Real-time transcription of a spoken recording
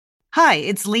Hi,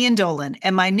 it's Lian Dolan,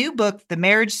 and my new book, The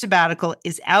Marriage Sabbatical,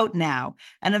 is out now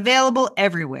and available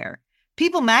everywhere.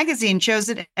 People magazine chose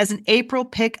it as an April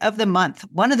pick of the month,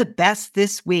 one of the best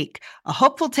this week. A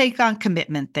hopeful take on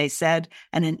commitment, they said,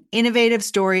 and an innovative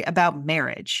story about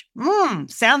marriage.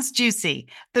 Sounds juicy.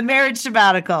 The Marriage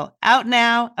Sabbatical, out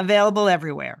now, available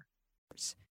everywhere.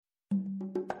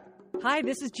 Hi,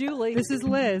 this is Julie. This is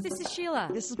Liz. This is Sheila.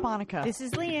 This is Monica. This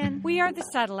is Lian. We are the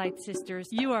Satellite Sisters.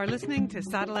 You are listening to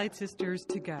Satellite Sisters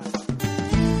to Go.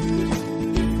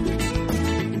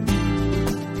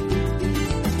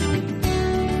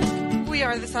 We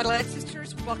are the Satellite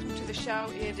Sisters. Welcome to the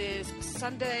show. It is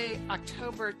Sunday,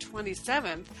 October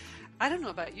 27th. I don't know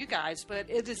about you guys, but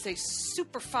it is a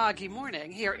super foggy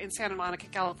morning here in Santa Monica,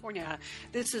 California.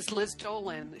 This is Liz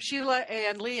Dolan. Sheila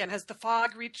and Lian, has the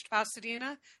fog reached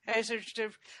Pasadena?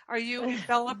 Are you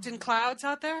enveloped in clouds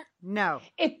out there? No.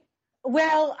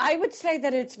 Well, I would say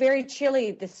that it's very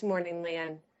chilly this morning,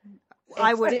 Lian.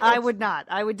 I would not.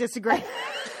 I would disagree.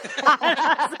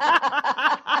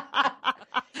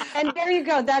 And there you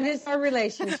go. That is our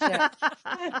relationship.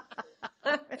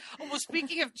 Well,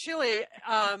 speaking of chilly,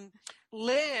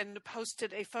 Lynn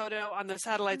posted a photo on the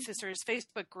Satellite Sisters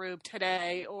Facebook group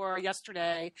today or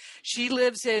yesterday. She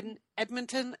lives in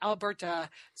Edmonton, Alberta,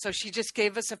 so she just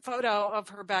gave us a photo of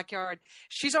her backyard.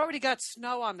 She's already got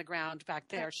snow on the ground back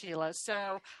there, Sheila.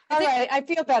 So all right, I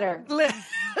feel better.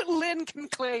 Lynn can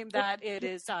claim that it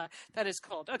is that is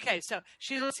cold. Okay, so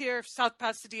Sheila's here, South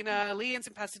Pasadena. Lian's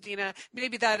in Pasadena.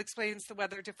 Maybe that explains the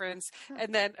weather difference.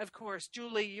 And then, of course,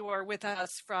 Julie, you are with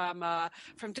us from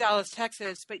Dallas,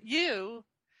 Texas. But you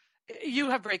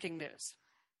have breaking news.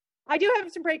 I do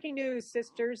have some breaking news,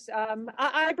 sisters.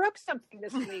 I broke something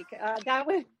this week. That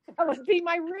would be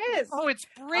my wrist. Oh, it's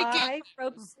breaking. I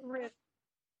broke some wrist.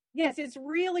 Yes, it's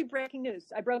really breaking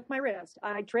news. I broke my wrist.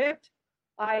 I tripped.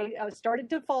 I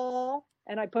started to fall,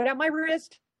 and I put out my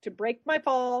wrist to break my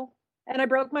fall, and I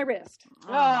broke my wrist.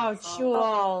 Oh,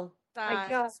 Jewel.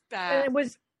 That's bad. It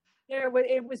was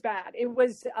bad. It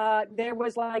was there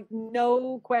was like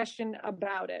no question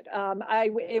about it.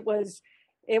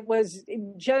 It was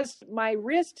just my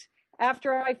wrist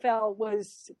after I fell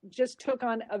just took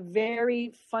on a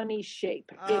very funny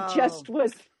shape. Oh. It just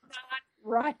was not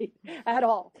right at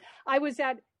all. I was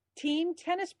at team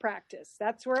tennis practice.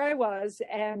 That's where I was,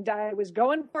 and I was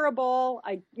going for a ball.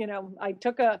 I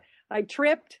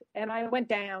tripped and I went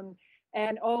down.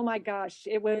 And oh my gosh,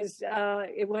 I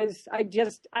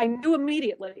knew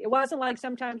immediately. It wasn't like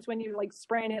sometimes when you like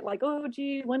sprain it, like, oh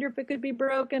gee, wonder if it could be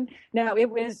broken. No, it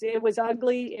was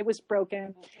ugly, it was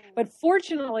broken. But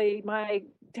fortunately, my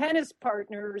tennis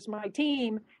partners, my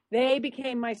team, they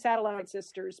became my Satellite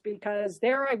Sisters, because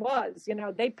there I was,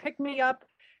 they picked me up.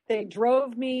 They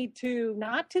drove me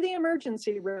not to the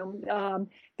emergency room.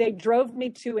 They drove me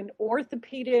to an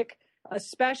orthopedic, a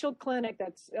special clinic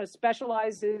that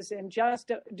specializes in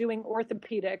just doing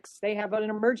orthopedics. They have an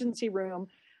emergency room.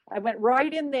 I went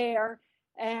right in there,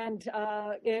 and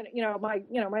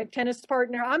my tennis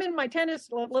partner. I'm in my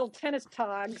little tennis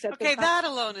togs. Okay, that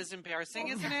alone is embarrassing,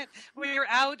 isn't it? When you're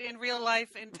out in real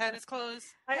life in tennis clothes.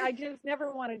 I just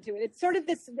never wanted to. It's sort of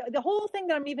the whole thing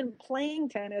that I'm even playing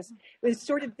tennis is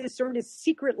sort of this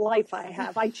secret life I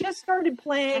have. I just started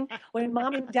playing when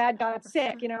mom and dad got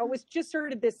sick. It was just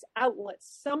sort of this outlet,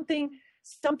 something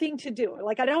to do.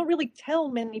 Like, I don't really tell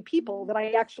many people that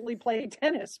I actually play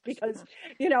tennis because,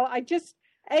 I just,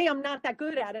 A, I'm not that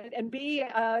good at it, and B,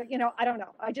 I don't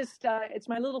know. I just, it's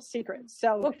my little secret.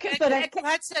 So, okay, but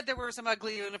I said there were some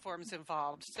ugly uniforms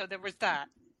involved, so there was that.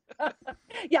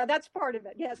 Yeah, that's part of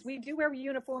it. Yes, we do wear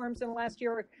uniforms, and last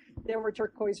year there were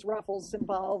turquoise ruffles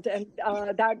involved, and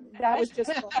that was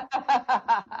just fun.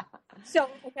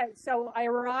 So I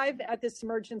arrived at this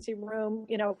emergency room.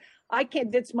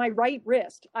 It's my right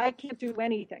wrist. I can't do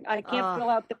anything. I can't fill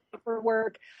out the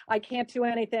paperwork. I can't do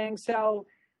anything. So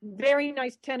very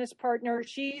nice tennis partner.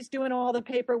 She's doing all the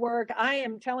paperwork. I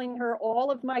am telling her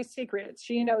all of my secrets.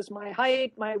 She knows my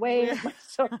height, my weight, my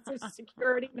social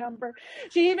security number.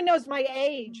 She even knows my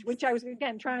age, which I was,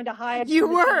 again, trying to hide. You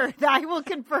were. I will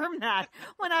confirm that.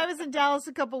 When I was in Dallas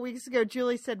a couple weeks ago,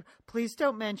 Julie said, please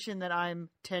don't mention that I'm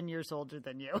 10 years older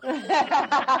than you.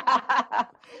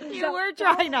 You were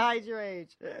trying to hide your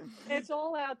age. It's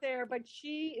all out there, but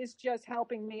she is just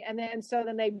helping me. And then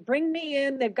they bring me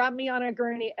in. They've got me on a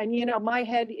gurney. And, my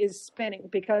head is spinning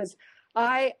because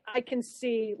I can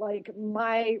see like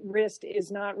my wrist is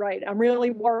not right. I'm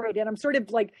really worried. And I'm sort of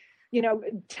like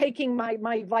taking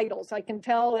my vitals. I can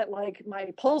tell that like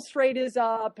my pulse rate is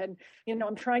up, and,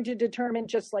 I'm trying to determine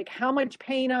just like how much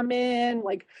pain I'm in,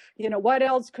 like, what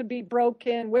else could be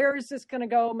broken? Where is this going to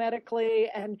go medically?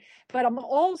 But I'm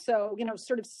also,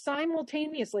 sort of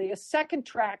simultaneously, a second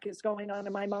track is going on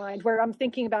in my mind where I'm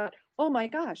thinking about, oh my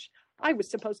gosh, I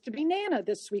was supposed to be Nana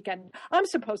this weekend. I'm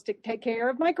supposed to take care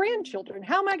of my grandchildren.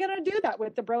 How am I going to do that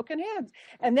with the broken hands?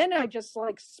 And then I just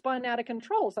like spun out of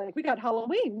control. It's like, we got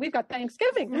Halloween, we've got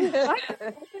Thanksgiving.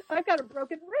 I've got a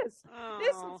broken wrist. Oh.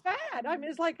 This is bad. I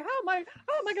mean, it's like, how am I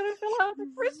going to fill out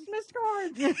the Christmas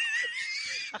cards?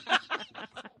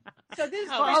 So this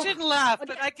we shouldn't laugh,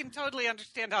 but I can totally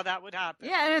understand how that would happen.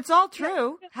 Yeah, and it's all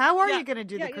true. How are you going to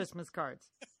do the Christmas cards?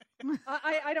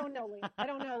 I don't know, Lee. I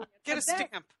don't know. Get a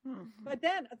stamp. But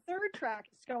then a third track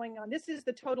is going on. This is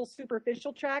the total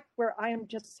superficial track where I am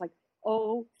just like,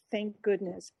 oh, thank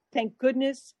goodness. Thank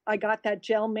goodness I got that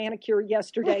gel manicure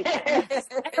yesterday.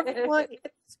 Everyone in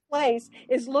this place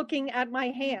is looking at my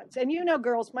hands. And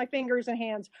girls, my fingers and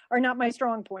hands are not my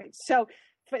strong points. So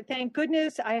thank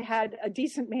goodness I had a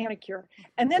decent manicure.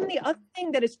 And then the other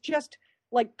thing that has just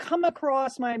like come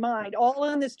across my mind, all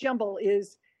in this jumble,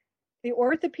 is the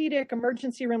orthopedic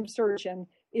emergency room surgeon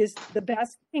is the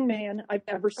best thing man I've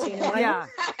ever seen in my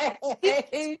life.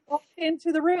 He walked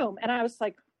into the room and I was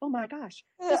like, oh my gosh,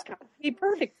 this guy would be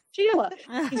perfect. Sheila,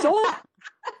 he's old.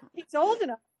 He's old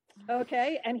enough.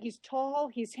 Okay. And he's tall.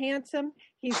 He's handsome.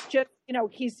 He's just,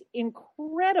 he's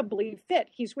incredibly fit.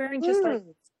 He's wearing just like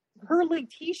curly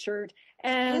t-shirt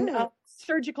and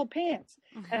surgical pants.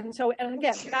 And so, and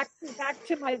again, back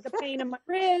to the pain in my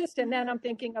wrist. And then I'm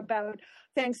thinking about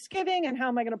Thanksgiving and how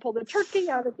am I going to pull the turkey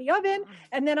out of the oven?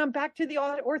 And then I'm back to the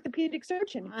orthopedic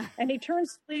surgeon, and he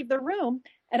turns to leave the room,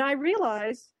 and I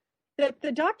realize that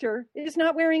the doctor is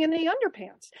not wearing any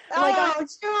underpants.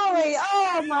 Julie!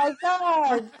 Oh my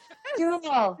God,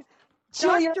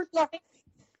 Julie!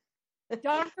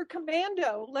 Dr.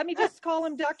 Commando. Let me just call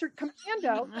him Dr.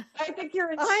 Commando. I think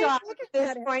you're in shock at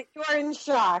this point. You're in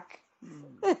shock.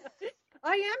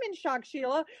 I am in shock,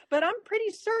 Sheila, but I'm pretty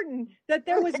certain that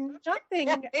there was nothing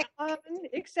on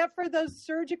except for those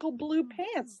surgical blue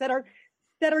pants that are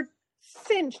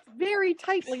cinched very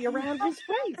tightly around his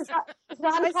waist. He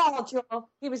was on call, Joel.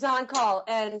 He was on call,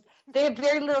 and they had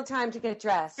very little time to get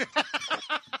dressed.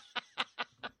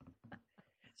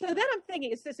 So then I'm thinking,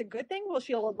 is this a good thing? Will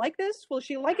Sheila like this? Will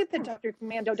she like it that Dr.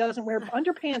 Commando doesn't wear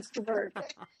underpants to work?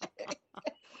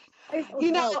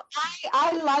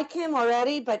 I like him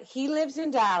already, but he lives in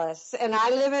Dallas and I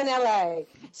live in LA.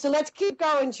 So let's keep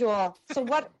going, Joel. So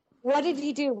what did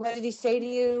he do? What did he say to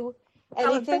you?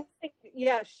 Anything?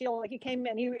 Sheila, he came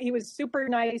in. He was super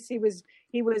nice. He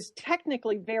was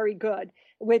technically very good,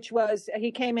 which was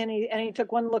he came in and he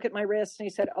took one look at my wrist and he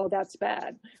said, "Oh, that's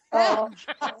bad."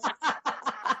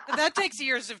 That takes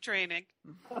years of training.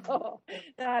 Oh,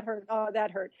 that hurt. Oh,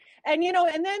 that hurt. And,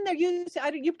 and then you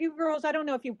girls, I don't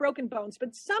know if you've broken bones,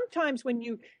 but sometimes when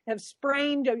you have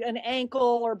sprained an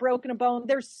ankle or broken a bone,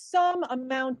 there's some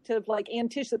amount of like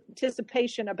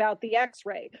anticipation about the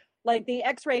x-ray. Like the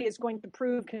x-ray is going to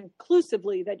prove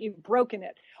conclusively that you've broken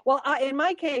it. Well, in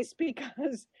my case,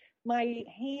 because my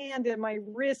hand and my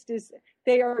wrist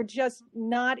they are just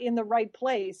not in the right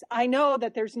place. I know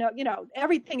that there's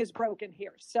everything is broken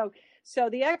here. So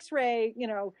the x-ray,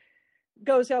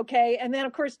 goes okay. And then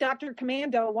of course, Dr.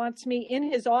 Commando wants me in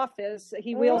his office.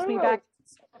 He wheels me back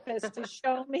to his office to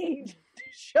show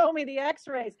me the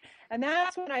x-rays. And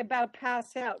that's when I about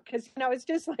pass out. Cause it's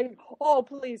just like, oh,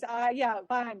 please.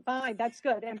 Fine. That's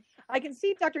good. And I can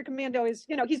see Dr. Commando is,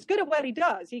 he's good at what he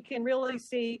does. He can really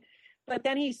see. But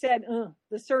then he said,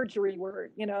 the surgery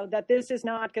word, that this is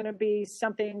not going to be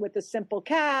something with a simple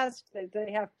cast, that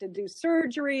they have to do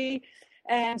surgery.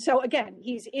 And so, again,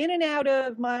 he's in and out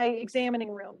of my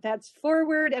examining room. That's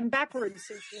forward and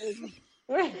backwards.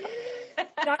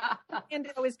 Dr.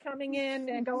 Commando is coming in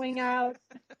and going out.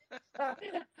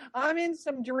 I'm in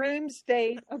some dream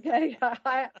state. Okay.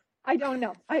 I don't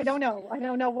know. I don't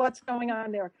know what's going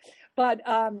on there.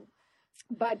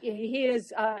 But he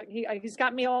is, he's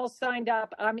got me all signed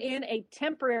up. I'm in a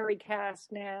temporary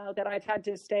cast now that I've had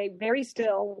to stay very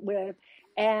still with.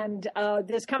 And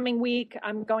this coming week,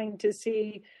 I'm going to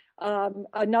see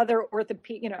another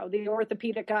the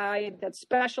orthopedic guy that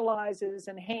specializes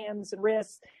in hands and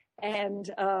wrists.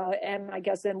 And I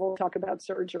guess then we'll talk about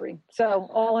surgery. So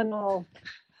all in all,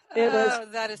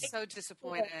 that is so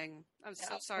disappointing. I'm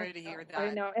so sorry to hear that. I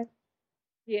know.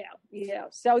 Yeah.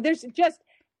 So there's just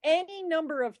any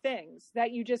number of things that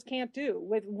you just can't do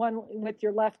with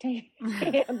your left hand.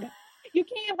 You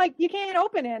can't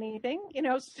open anything,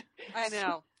 I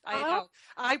know. I know.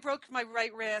 I broke my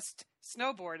right wrist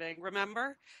snowboarding,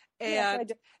 remember? Yes,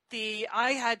 And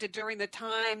I had to, during the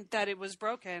time that it was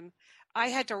broken, I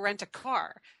had to rent a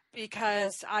car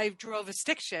because I drove a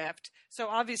stick shift. So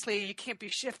obviously you can't be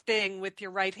shifting with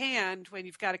your right hand when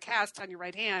you've got a cast on your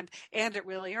right hand and it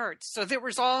really hurts. So there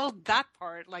was all that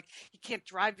part, like you can't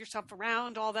drive yourself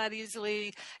around all that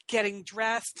easily. Getting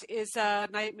dressed is a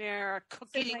nightmare.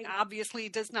 Cooking obviously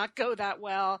does not go that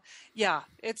well. Yeah,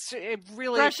 it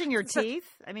really. Brushing your teeth.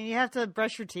 I mean, you have to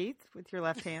brush your teeth with your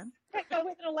left hand. Go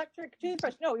with an electric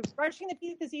toothbrush. No, brushing the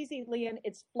teeth is easy, Leanne.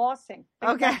 It's flossing. Think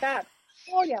Okay. about that.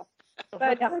 Oh yeah.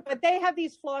 But they have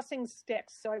these flossing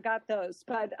sticks, so I got those.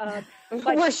 But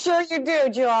Well, sure you do,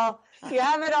 Joel. You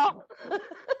have it all.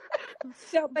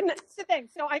 but that's the thing.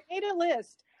 So I made a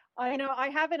list. I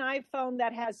have an iPhone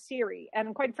that has Siri,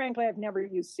 and quite frankly, I've never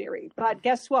used Siri. But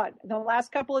guess what? In the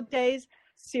last couple of days,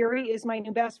 Siri is my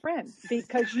new best friend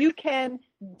because you can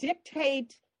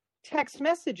dictate text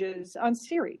messages on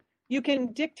Siri. You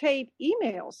can dictate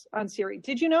emails on Siri.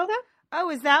 Did you know that? Oh,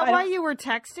 is that why you were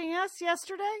texting us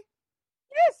yesterday?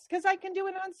 Yes, because I can do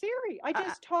it on Siri. I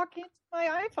just talk into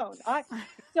my iPhone.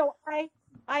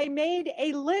 I made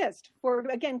a list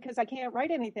again, because I can't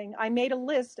write anything. I made a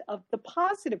list of the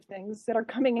positive things that are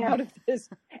coming out of this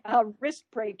wrist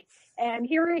break. And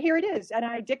here it is. And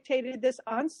I dictated this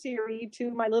on Siri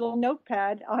to my little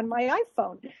notepad on my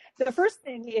iPhone. The first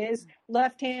thing is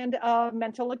left hand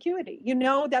mental acuity.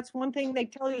 That's one thing they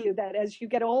tell you, that as you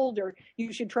get older,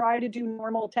 you should try to do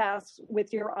normal tasks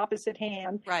with your opposite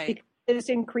hand. Right. This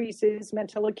increases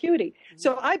mental acuity.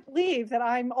 So I believe that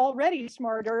I'm already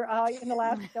smarter in the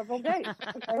last several days.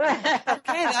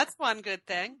 Okay, that's one good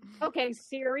thing. Okay,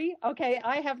 Siri. Okay,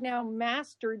 I have now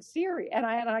mastered Siri, and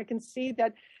I can see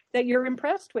that you're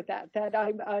impressed with that. That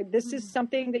this is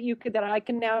something that I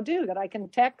can now do. That I can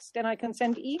text and I can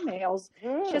send emails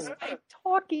just by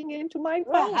talking into my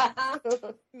phone.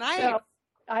 Nice. So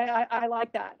I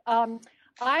like that.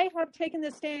 I have taken the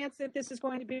stance that this is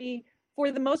going to be, for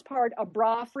the most part, a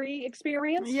bra-free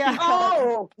experience. Yeah.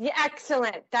 Oh, yeah,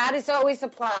 excellent. That is always a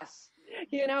plus.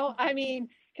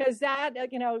 Because that,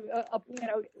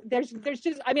 there's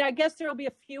just, I guess there'll be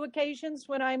a few occasions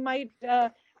when I might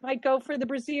go for the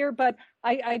brassiere, but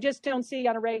I just don't see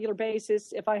on a regular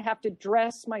basis, if I have to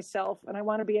dress myself and I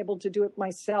want to be able to do it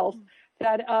myself,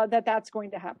 that's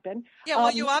going to happen. Yeah,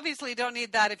 well, you obviously don't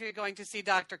need that if you're going to see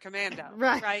Dr. Commando,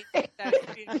 right?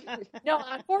 No,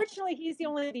 unfortunately, he's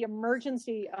the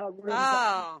emergency room.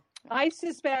 Oh. I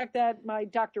suspect that my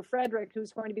Dr. Frederick,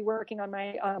 who's going to be working on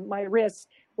my wrists,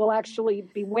 will actually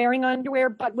be wearing underwear,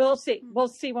 but we'll see. We'll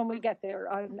see when we get there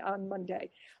on Monday.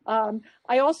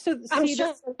 I also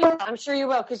I'm sure you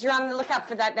will, because you're on the lookout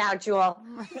for that now, Jewel.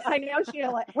 I know,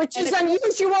 Sheila. Which is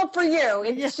unusual for you.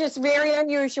 It's just very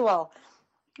unusual.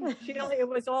 Sheila, it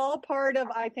was all part of,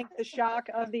 I think, the shock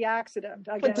of the accident,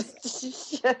 I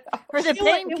guess. Or the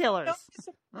painkillers.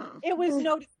 It was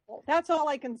noticeable. That's all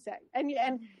I can say. And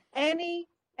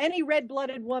any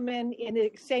red-blooded woman in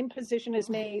the same position as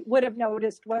me would have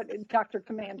noticed what Dr.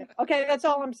 Commando. Okay, that's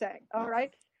all I'm saying. All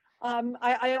right.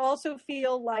 I also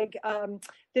feel like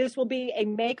this will be a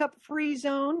makeup-free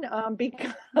zone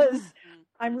because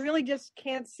I really just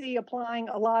can't see applying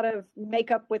a lot of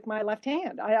makeup with my left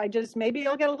hand. I just, maybe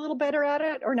I'll get a little better at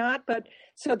it or not, but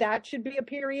so that should be a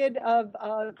period of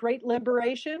great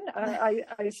liberation.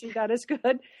 I see that as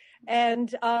good.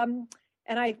 And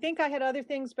I think I had other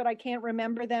things, but I can't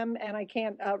remember them, and I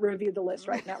can't review the list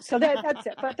right now. So that's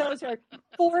it. But those are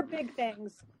 4 big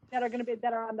things that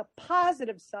are on the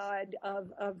positive side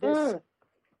of this.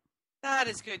 That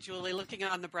is good, Julie. Looking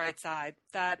on the bright side,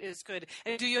 that is good.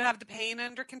 And do you have the pain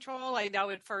under control? I know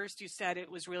at first you said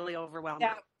it was really overwhelming.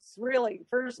 Yeah, it's really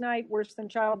first night worse than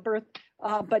childbirth.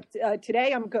 But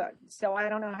today I'm good. So I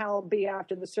don't know how I'll be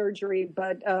after the surgery,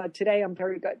 but today I'm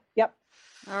very good. Yep.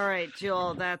 All right,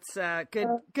 Jewel, that's good.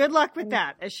 Good luck with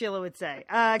that, as Sheila would say.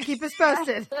 Keep us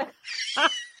posted.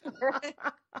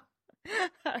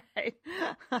 All right.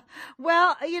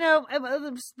 Well,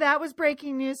 that was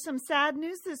breaking news. Some sad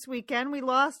news this weekend. We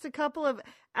lost a couple of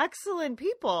excellent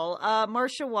people.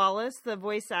 Marcia Wallace, the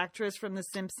voice actress from The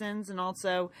Simpsons, and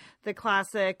also the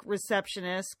classic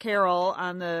receptionist Carol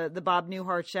on the Bob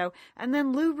Newhart show. And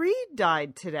then Lou Reed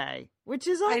died today, which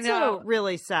is also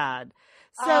really sad.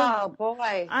 So, oh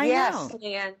boy! I know.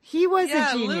 Man. He was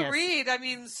a genius. Lou Reed.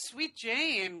 Sweet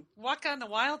Jane, Walk on the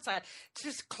Wild Side,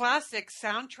 just classic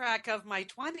soundtrack of my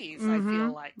 20s. I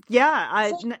feel like.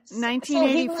 Yeah,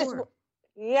 1984.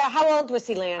 Yeah, how old was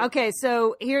he, Lan? Okay,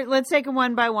 so here, let's take them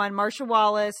one by one. Marsha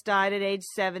Wallace died at age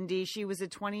 70. She was a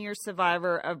 20-year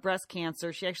survivor of breast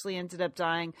cancer. She actually ended up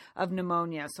dying of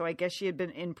pneumonia, so I guess she had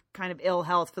been in kind of ill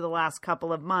health for the last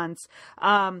couple of months.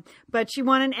 But she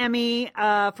won an Emmy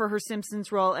for her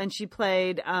Simpsons role, and she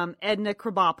played Edna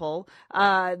Krabappel,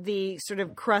 the sort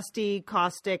of crusty,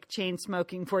 caustic,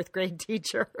 chain-smoking fourth-grade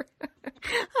teacher.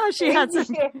 She had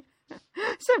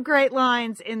some great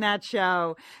lines in that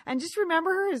show. And just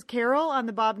remember her as Carol on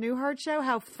the Bob Newhart show,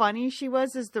 how funny she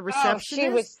was as the receptionist. Oh, she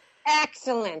was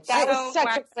excellent. That was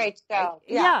such a great show.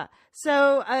 Yeah.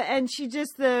 So, and she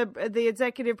just, the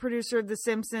executive producer of The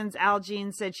Simpsons, Al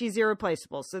Jean, said she's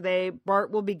irreplaceable. So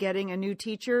Bart will be getting a new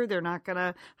teacher. They're not going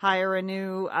to hire a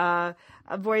new a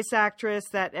voice actress,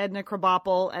 that Edna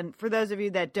Krabappel. And for those of you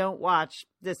that don't watch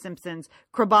The Simpsons,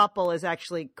 Krabappel is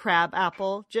actually crab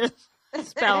apple, just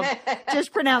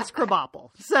pronounced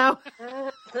Krabappel. So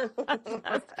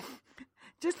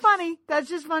just funny. That's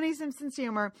just funny Simpsons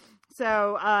humor.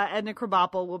 So Edna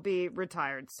Krabappel will be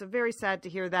retired. So very sad to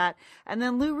hear that. And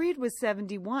then Lou Reed was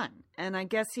 71, and I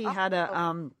guess he had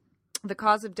the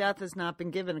cause of death has not been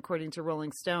given according to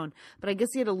Rolling Stone, but I guess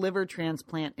he had a liver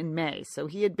transplant in May. So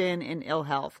he had been in ill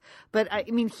health. But I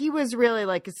mean, he was really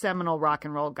like a seminal rock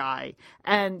and roll guy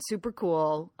and super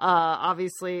cool.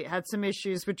 Obviously had some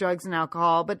issues with drugs and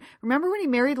alcohol. But remember when he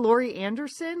married Laurie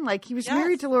Anderson? Like he was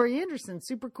married to Laurie Anderson,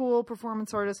 super cool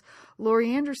performance artist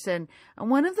Laurie Anderson. And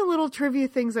one of the little trivia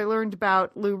things I learned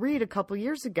about Lou Reed a couple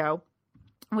years ago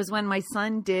was when my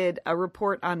son did a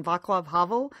report on Václav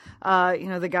Havel,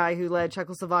 the guy who led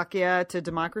Czechoslovakia to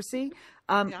democracy.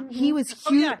 He was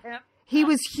he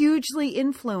was hugely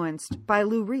influenced by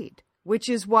Lou Reed, which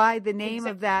is why the name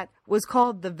of that was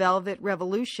called the Velvet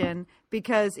Revolution,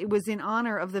 because it was in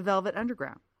honor of the Velvet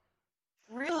Underground.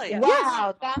 Really?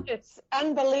 Wow, that is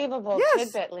unbelievable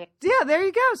tidbit, Lee. Yeah, there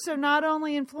you go. So not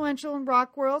only influential in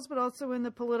rock worlds, but also in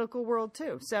the political world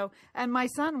too. So, and my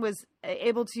son was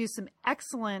able to use some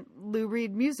excellent Lou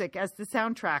Reed music as the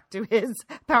soundtrack to his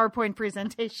PowerPoint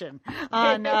presentation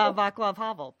on Václav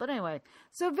Havel. But anyway,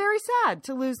 so very sad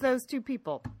to lose those two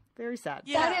people. Very sad.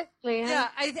 Yeah,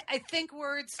 I think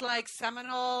words like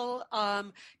seminal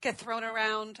get thrown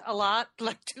around a lot,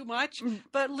 like too much.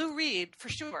 But Lou Reed, for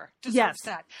sure, deserves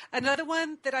that. Another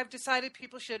one that I've decided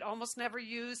people should almost never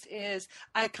use is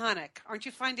iconic. Aren't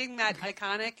you finding that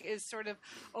iconic is sort of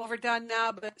overdone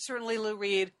now? But certainly Lou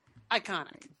Reed,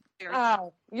 iconic.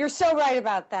 Oh, you're so right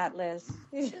about that, Liz.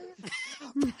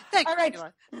 Thank All right.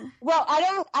 you. Well,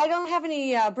 I don't have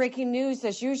any breaking news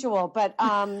as usual, but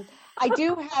I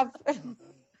do have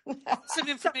some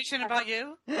information about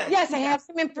you. Yes, I have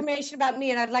some information about me,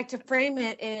 and I'd like to frame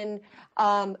it in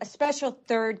a special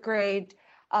third grade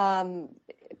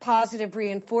positive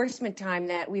reinforcement time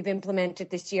that we've implemented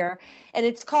this year, and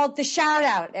it's called the shout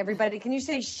out. Everybody, can you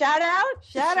say shout out?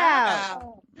 Shout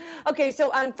out. Okay,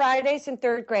 so on Fridays in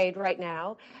third grade right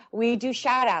now, we do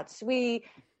shout outs. We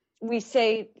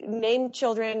say name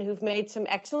children who've made some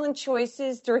excellent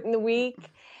choices during the week,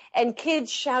 and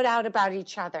kids shout out about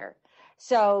each other.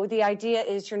 So the idea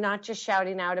is you're not just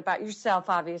shouting out about yourself,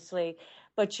 obviously,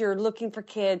 but you're looking for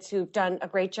kids who've done a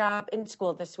great job in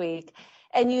school this week,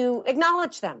 and you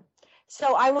acknowledge them.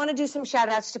 So I want to do some shout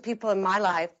outs to people in my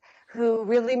life who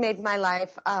really made my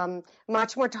life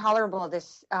much more tolerable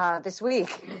this week.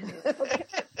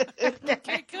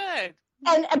 Okay, good.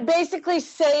 And basically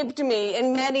saved me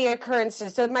in many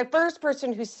occurrences. So my first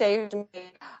person who saved me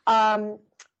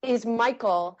is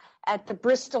Michael at the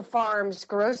Bristol Farms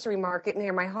grocery market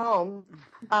near my home,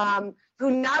 who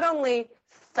not only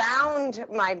found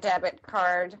my debit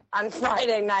card on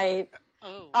Friday night,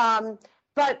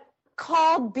 but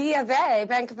called B of A,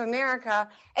 Bank of America,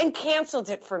 and canceled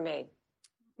it for me.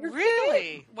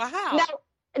 Really? Wow.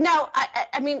 Now,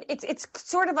 I mean, it's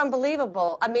sort of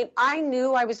unbelievable. I mean, I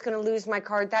knew I was going to lose my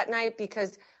card that night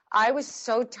because I was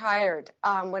so tired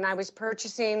when I was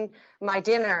purchasing my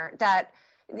dinner that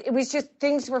it was just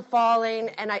things were falling,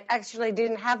 and I actually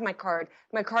didn't have my card.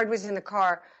 My card was in the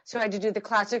car, so I had to do the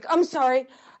classic, I'm sorry,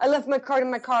 I left my card in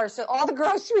my car. So all the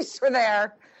groceries were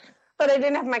there, but I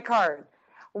didn't have my card.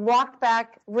 Walked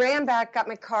back, ran back, got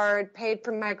my card, paid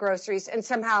for my groceries, and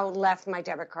somehow left my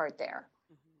debit card there.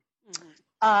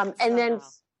 And then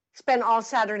spent all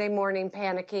Saturday morning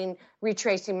panicking,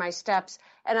 retracing my steps.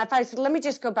 And I said, let me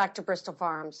just go back to Bristol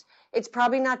Farms. It's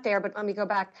probably not there, but let me go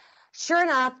back. Sure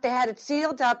enough, they had it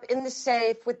sealed up in the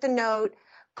safe with the note,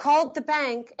 called the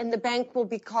bank, and the bank will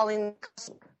be calling the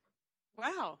customer.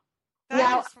 Wow.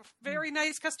 That is very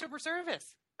nice customer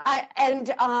service.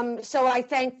 So I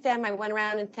thanked them. I went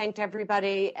around and thanked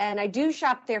everybody. And I do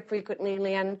shop there frequently,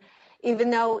 Leanne. even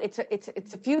though it's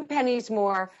a few pennies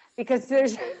more because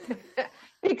there's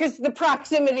because the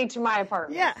proximity to my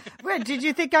apartment. Yeah. What, did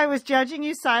you think I was judging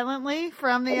you silently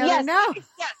from the other? Yes. No.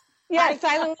 Yes,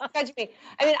 silently judge me.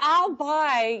 I mean, I'll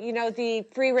buy, the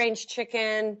free range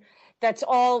chicken.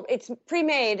 It's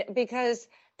pre-made because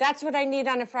that's what I need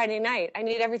on a Friday night. I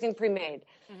need everything pre-made.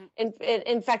 Mm-hmm.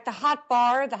 In fact, the hot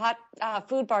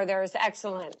food bar there is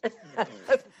excellent.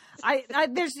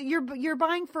 You're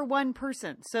buying for one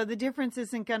person, so the difference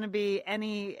isn't going to be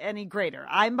any greater.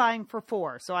 I'm buying for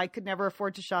 4, so I could never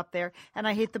afford to shop there, and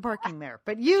I hate the parking there.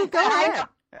 But you go ahead.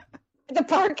 The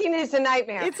parking is a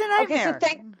nightmare. It's a nightmare. Okay,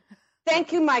 so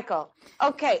thank you, Michael.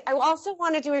 Okay, I also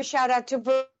want to do a shout out to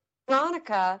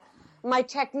Veronica, my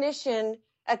technician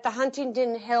at the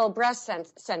Huntington Hill Breast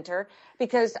Center,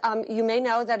 because you may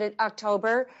know that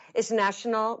October is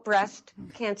National Breast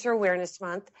Cancer Awareness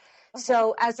Month.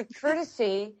 So as a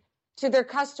courtesy to their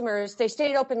customers, they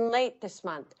stayed open late this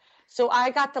month. So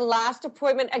I got the last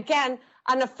appointment again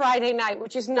on a Friday night,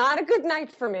 which is not a good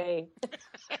night for me.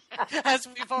 As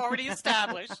we've already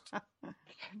established.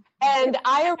 And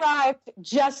I arrived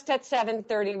just at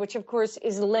 7:30, which of course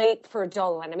is late for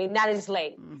Dolan. I mean, that is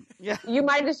late. Yeah. You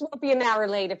might as well be an hour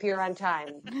late if you're on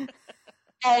time.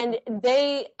 And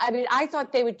I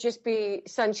thought they would just be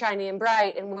sunshiny and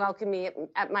bright and welcome me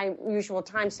at my usual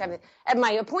time, at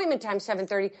my appointment time,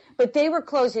 7:30. But they were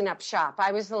closing up shop.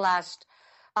 I was the last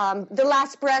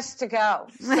breast to go.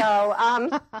 So,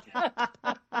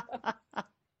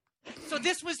 So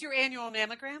this was your annual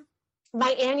mammogram?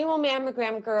 My annual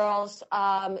mammogram, girls.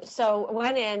 So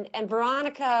went in, and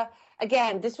Veronica,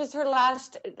 again, this was her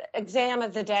last exam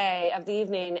of the day, of the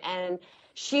evening, and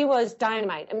she was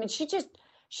dynamite. I mean, she just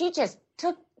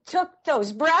took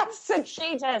those breaths and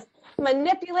she just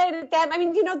manipulated them. I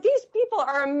mean, these people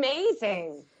are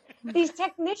amazing, these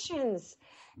technicians,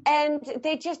 and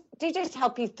they just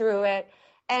help you through it.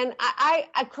 And I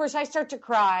of course, I start to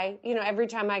cry, every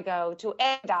time I go to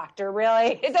a doctor,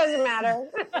 really. It doesn't matter.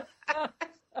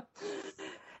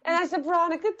 And I said,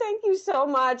 Veronica, thank you so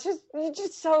much. You're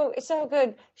just so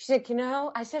good. She said,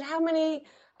 I said, how many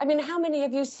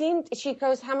have you seen? She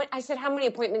goes, how many? I said, how many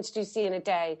appointments do you see in a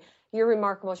day? You're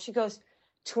remarkable. She goes,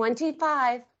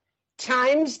 25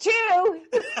 times 2.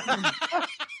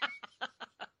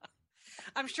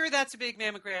 I'm sure that's a big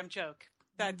mammogram joke.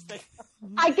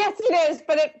 I guess it is,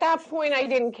 but at that point I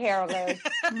didn't care, Liz.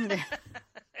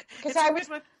 Because I was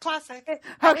my classic.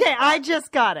 Okay, I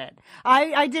just got it.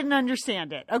 I didn't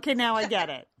understand it. Okay, now I get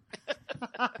it.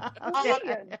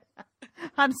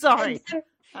 I'm sorry.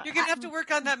 You're going to have to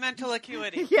work on that mental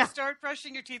acuity. Yeah. Start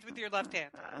brushing your teeth with your left hand.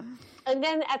 And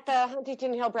then at the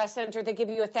Huntington Hill Breast Center, they give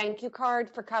you a thank you card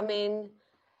for coming.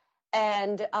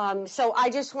 And so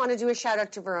I just want to do a shout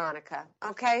out to Veronica.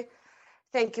 Okay.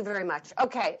 Thank you very much.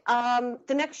 Okay.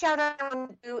 The next shout out I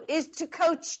want to do is to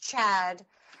Coach Chad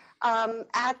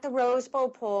at the Rose Bowl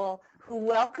pool, who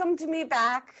welcomed me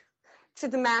back to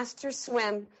the Master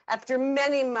Swim after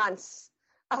many months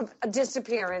of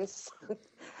disappearance.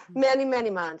 Many, many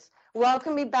months.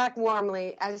 Welcomed me back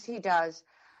warmly, as he does,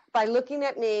 by looking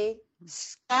at me,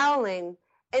 scowling,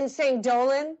 and saying,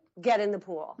 Dolan, get in the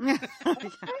pool.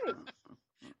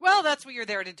 Well, that's what you're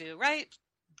there to do, right?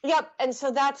 Yep, and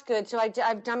so that's good. So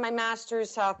I've done my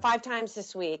master's 5 times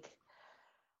this week,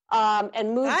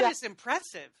 and moved. That up. is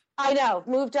impressive. I know,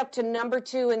 moved up to number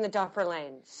 2 in the Duffer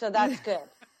Lane, so that's good.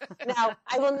 Now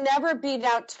I will never beat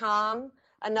out Tom,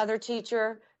 another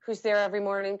teacher who's there every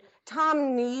morning.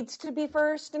 Tom needs to be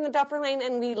first in the Duffer Lane,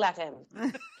 and we let him.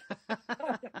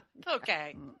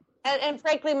 Okay. And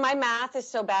frankly, my math is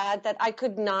so bad that I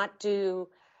could not do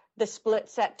the split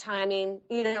set timing.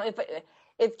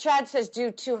 If Chad says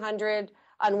do 200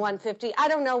 on 150, I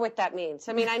don't know what that means.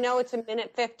 I mean, I know it's a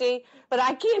minute 50, but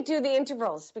I can't do the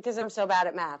intervals because I'm so bad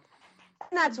at math.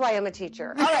 And that's why I'm a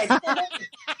teacher. All right.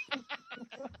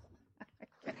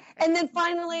 And then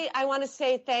finally, I want to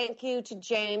say thank you to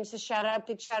James, big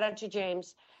shout out to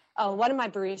James, one of my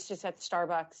baristas at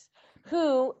Starbucks,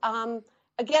 who,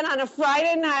 again, on a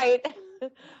Friday night,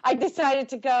 I decided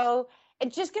to go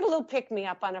and just get a little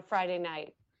pick-me-up on a Friday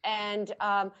night. And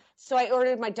so I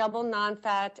ordered my double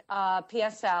non-fat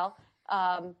PSL,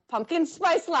 pumpkin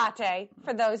spice latte,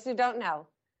 for those who don't know.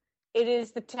 It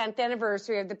is the 10th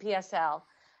anniversary of the PSL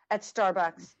at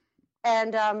Starbucks.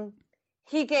 And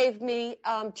he gave me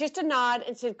just a nod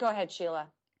and said, go ahead, Sheila.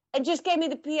 And just gave me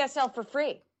the PSL for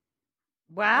free.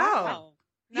 Wow.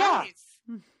 Nice.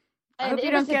 Yeah. I hope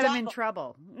you don't get him in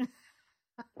trouble.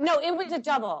 No, it was a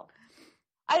double.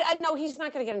 I know he's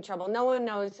not going to get in trouble. No one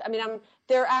knows. I mean,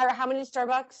 there are how many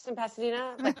Starbucks in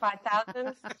Pasadena? Like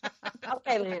 5,000?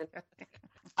 Okay, Lynn.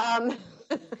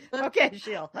 Okay,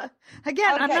 Sheil.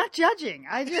 Again, I'm Okay. not judging.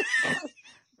 I just,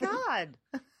 God.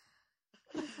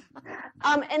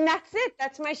 And that's it.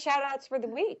 That's my shout outs for the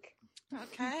week.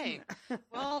 Okay,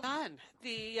 well done.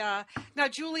 Now,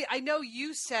 Julie, I know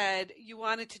you said you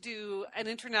wanted to do an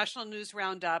international news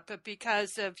roundup, but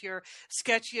because of your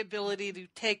sketchy ability to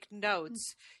take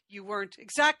notes, you weren't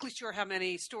exactly sure how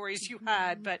many stories you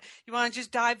had. But you want to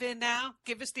just dive in now?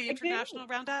 Give us the international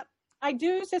roundup. I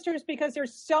do, sisters, because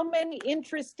there's so many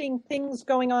interesting things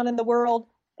going on in the world,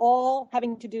 all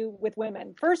having to do with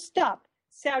women. First up,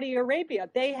 Saudi Arabia.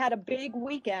 They had a big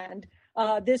weekend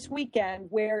this weekend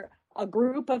where a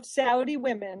group of Saudi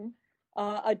women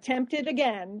attempted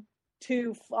again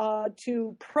to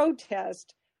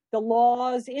protest the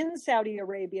laws in Saudi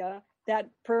Arabia that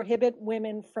prohibit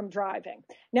women from driving.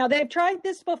 Now, they've tried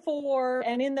this before,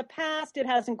 and in the past, it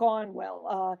hasn't gone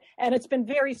well. And it's been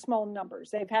very small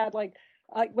numbers. They've had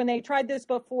when they tried this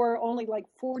before, only like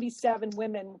 47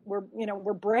 women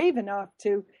were brave enough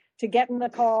to get in the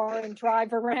car and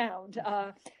drive around.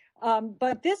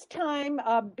 But this time,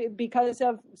 because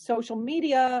of social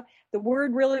media, the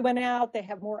word really went out. They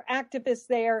have more activists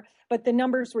there, but the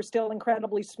numbers were still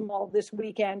incredibly small this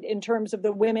weekend in terms of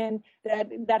the women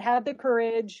that had the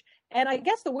courage and I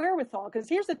guess the wherewithal. Because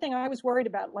here's the thing I was worried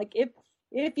about. Like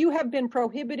if you have been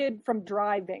prohibited from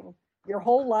driving your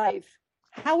whole life,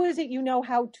 how is it you know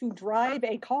how to drive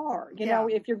a car,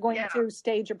 if you're going to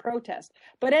stage a protest?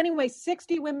 But anyway,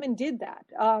 60 women did that.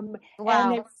 Wow.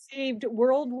 And they received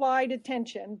worldwide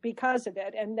attention because of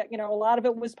it. And, a lot of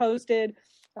it was posted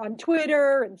on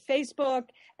Twitter and Facebook.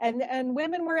 And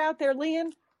women were out there.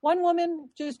 Leon, one woman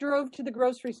just drove to the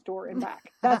grocery store and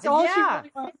back. That's all she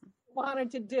really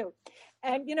wanted to do.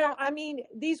 And,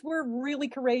 these were really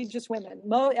courageous women.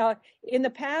 In the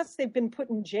past, they've been put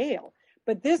in jail.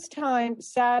 But this time,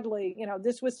 sadly,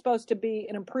 this was supposed to be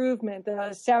an improvement.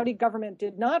 The Saudi government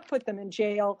did not put them in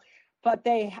jail, but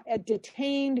they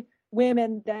detained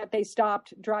women that they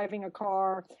stopped driving a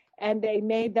car, and they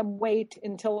made them wait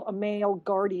until a male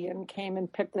guardian came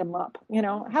and picked them up.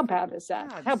 How bad is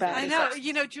that? How bad I is know.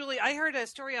 that? Julie, I heard a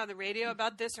story on the radio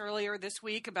about this earlier this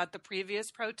week about the previous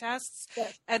protests.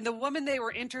 Yes. And the woman they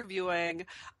were interviewing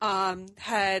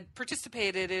had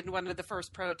participated in one of the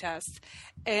first protests.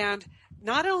 And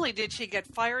not only did she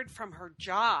get fired from her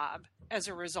job as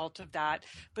a result of that,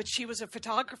 but she was a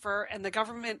photographer and the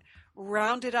government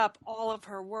rounded up all of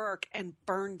her work and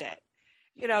burned it.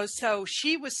 So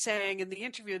she was saying in the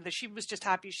interview that she was just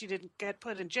happy she didn't get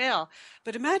put in jail.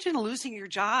 But imagine losing your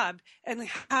job and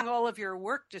having all of your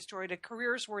work destroyed, a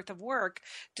career's worth of work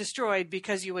destroyed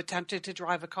because you attempted to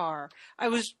drive a car. I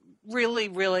was really,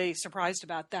 really surprised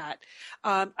about that.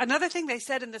 Another thing they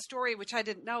said in the story, which I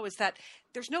didn't know, is that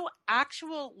there's no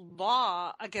actual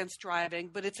law against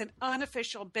driving, but it's an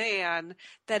unofficial ban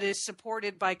that is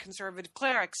supported by conservative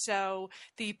clerics. So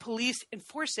the police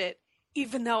enforce it,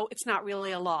 even though it's not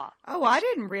really a law. Oh, I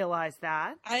didn't realize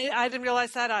that. I didn't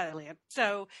realize that either, Leon.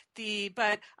 So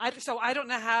I don't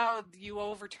know how you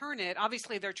overturn it.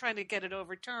 Obviously, they're trying to get it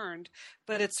overturned,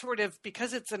 but it's sort of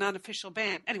because it's an unofficial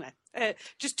ban. Anyway,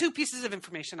 just two pieces of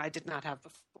information I did not have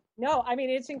before. No,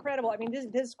 it's incredible.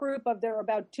 This group there are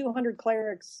about 200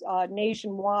 clerics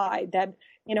nationwide that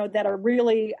are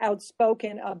really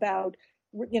outspoken about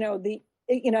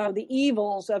the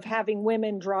evils of having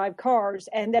women drive cars,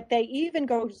 and that they even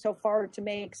go so far to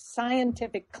make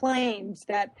scientific claims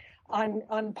that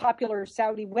on popular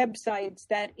Saudi websites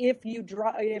that if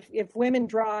women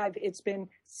drive, it's been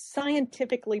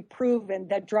scientifically proven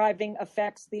that driving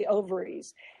affects the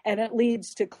ovaries, and it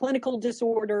leads to clinical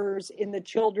disorders in the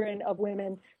children of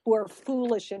women who are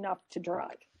foolish enough to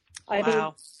drive.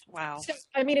 Wow. So,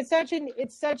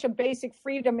 it's such a basic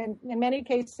freedom. And in many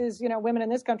cases, women in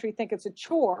this country think it's a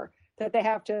chore that they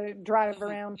have to drive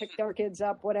around, pick their kids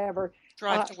up, whatever.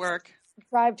 Drive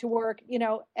to work,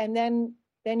 and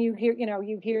then you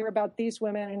hear about these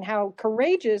women and how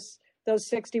courageous those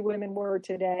 60 women were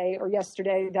today or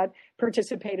yesterday that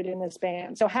participated in this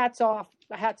ban. So hats off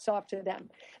to them.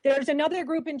 There's another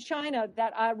group in China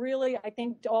that I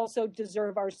think also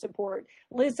deserve our support.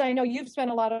 Liz, I know you've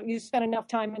spent enough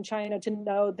time in China to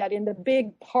know that in the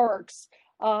big parks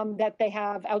that they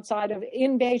have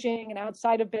in Beijing and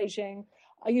outside of Beijing,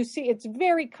 you see it's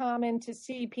very common to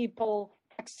see people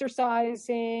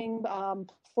exercising,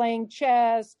 playing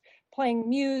chess, playing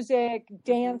music,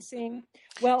 dancing.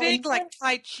 Well, big like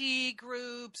Tai Chi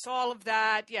groups, all of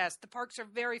that. Yes, the parks are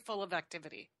very full of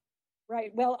activity.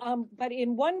 Right. Well, but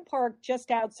in one park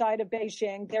just outside of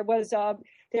Beijing,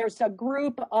 there's a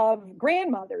group of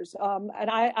grandmothers, and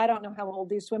I don't know how old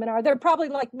these women are. They're probably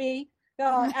like me.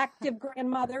 active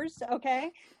grandmothers,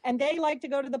 okay? And they like to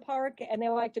go to the park and they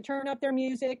like to turn up their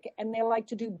music and they like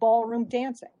to do ballroom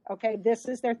dancing, okay? This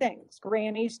is their thing. It's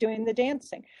grannies doing the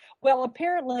dancing. Well,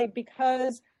 apparently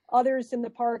because others in the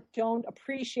park don't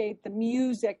appreciate the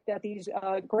music that these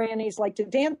grannies like to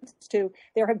dance to,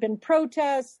 there have been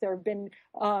protests, there have been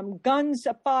guns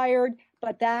fired,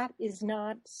 but that is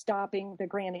not stopping the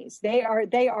grannies. They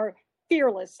are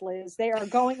fearless, Liz. They are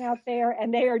going out there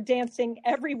and they are dancing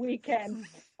every weekend,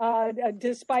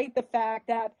 despite the fact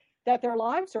that their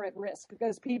lives are at risk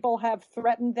because people have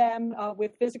threatened them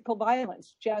with physical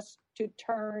violence just to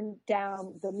turn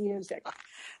down the music.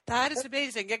 That is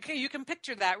amazing. You can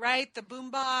picture that, right? The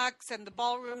boombox and the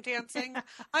ballroom dancing.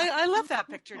 I love that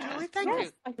picture, Julie.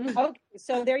 Thank you. Okay,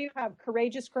 so there you have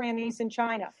courageous grannies in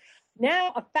China.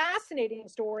 Now, a fascinating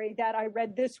story that I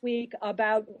read this week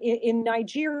about in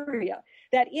Nigeria,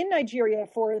 that in Nigeria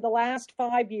for the last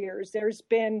 5 years, there's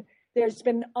been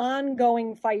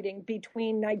ongoing fighting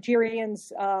between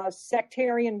Nigerians'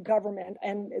 sectarian government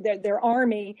and their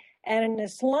army and an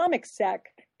Islamic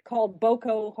sect called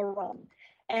Boko Haram.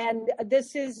 And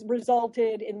this has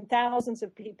resulted in thousands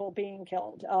of people being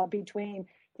killed between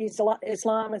these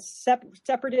Islamist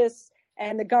separatists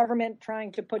and the government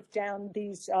trying to put down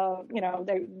these,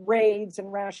 the raids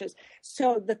and rashes.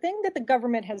 So the thing that the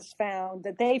government has found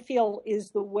that they feel is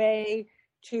the way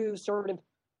to sort of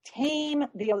tame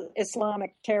the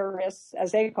Islamic terrorists,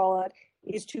 as they call it,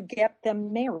 is to get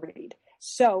them married.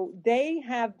 So they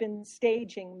have been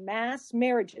staging mass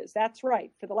marriages. That's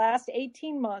right. For the last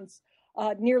 18 months,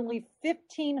 nearly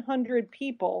 1,500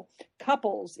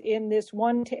 couples in this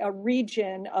one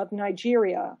region of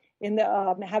Nigeria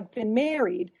have been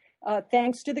married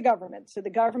thanks to the government. So the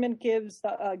government gives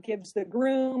the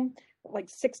groom like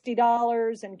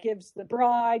 $60 and gives the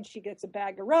bride. She gets a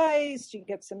bag of rice, she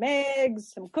gets some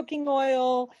eggs, some cooking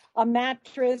oil, a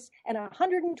mattress, and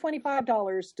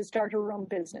 $125 to start her own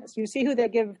business. You see who they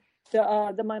give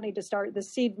the money to start, the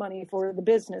seed money for the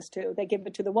business to. They give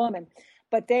it to the woman.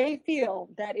 But they feel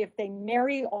that if they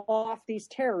marry off these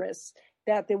terrorists,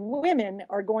 that the women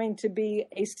are going to be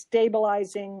a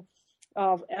stabilizing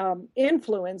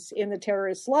influence in the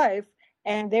terrorist's life,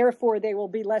 and therefore they will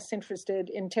be less interested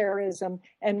in terrorism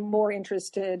and more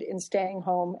interested in staying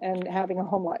home and having a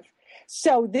home life.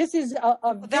 So this is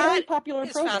a very popular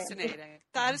program. Fascinating.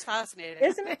 That is fascinating.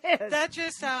 Isn't it? That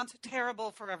just sounds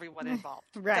terrible for everyone involved,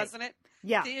 right? Doesn't it?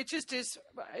 Yeah. It just is.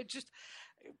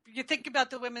 You think about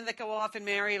the women that go off and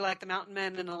marry like the mountain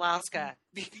men in Alaska.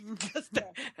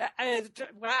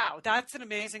 Wow, that's an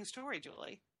amazing story,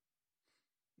 Julie.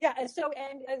 Yeah. So,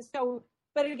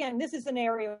 but again, this is an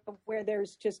area where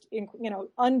there's just,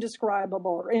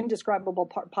 undescribable or indescribable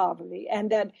poverty. And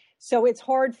that, so it's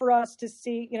hard for us to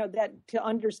see, to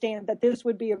understand that this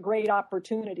would be a great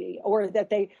opportunity, or that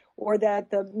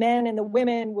the men and the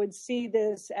women would see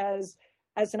this as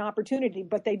an opportunity,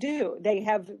 but they do. They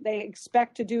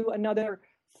expect to do another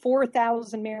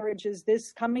 4,000 marriages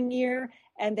this coming year,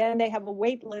 and then they have a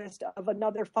wait list of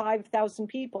another 5,000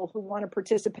 people who want to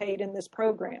participate in this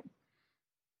program.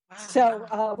 Wow.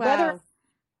 So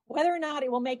whether or not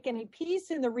it will make any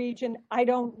peace in the region, I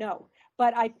don't know.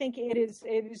 But I think it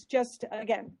is just,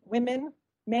 again, women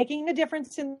making a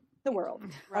difference in the world.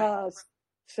 Right.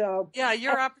 So yeah,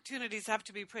 your opportunities have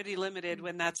to be pretty limited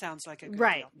when that sounds like a good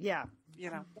right. deal.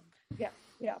 Yeah.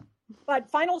 Yeah. But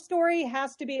final story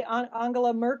has to be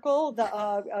Angela Merkel,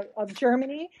 of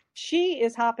Germany. She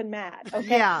is hopping mad.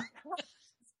 Okay? Yeah.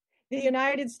 The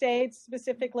United States,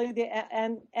 specifically the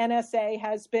NSA,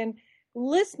 has been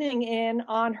listening in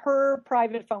on her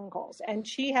private phone calls, and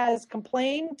she has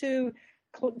complained to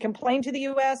the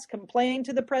U.S., complained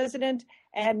to the president,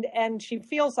 and she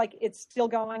feels like it's still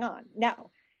going on. Now,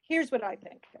 here's what I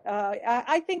think.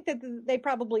 I think that they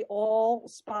probably all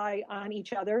spy on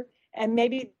each other, and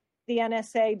maybe the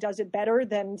NSA does it better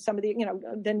than some of the,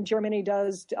 than Germany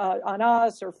does on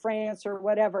us, or France, or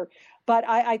whatever. But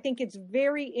I think it's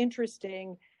very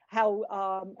interesting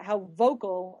how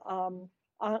vocal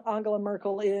Angela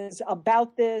Merkel is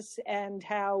about this, and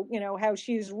how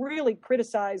she's really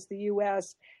criticized the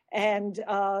U.S. and there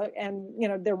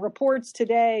are reports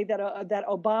today that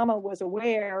Obama was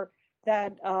aware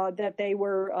that they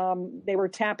were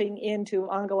tapping into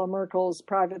Angela Merkel's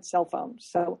private cell phone.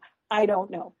 So I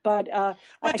don't know, but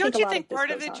don't you think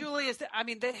part of it, Julie, is that,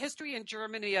 the history in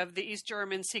Germany of the East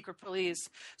German secret police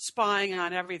spying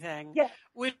on everything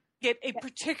would get a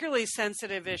particularly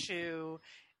sensitive issue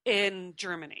in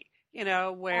Germany,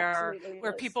 where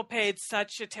people paid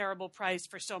such a terrible price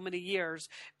for so many years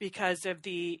because of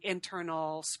the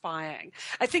internal spying.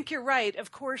 I think you're right.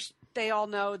 Of course, they all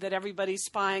know that everybody's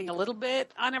spying a little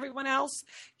bit on everyone else,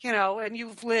 and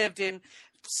you've lived in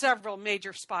several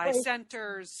major spy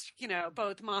centers,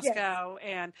 both Moscow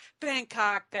and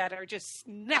Bangkok, that are just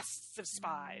nests of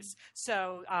spies.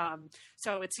 So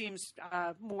it seems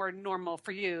more normal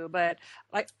for you, but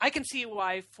I can see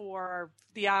why for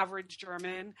the average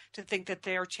German to think that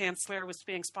their chancellor was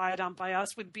being spied on by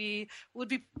us would be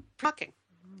shocking.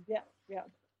 Yeah.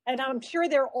 And I'm sure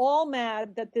they're all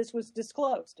mad that this was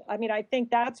disclosed. I mean, I think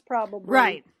that's probably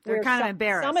right. They're kind of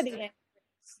embarrassed. Some of the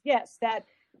yes, that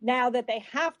now that they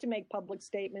have to make public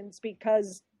statements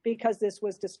because this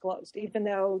was disclosed, even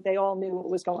though they all knew what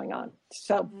was going on.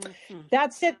 So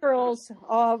that's it, girls.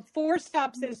 4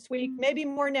 stops this week, maybe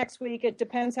more next week. It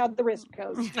depends how the risk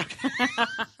goes.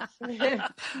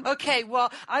 Okay,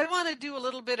 well, I want to do a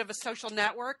little bit of a social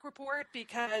network report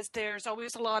because there's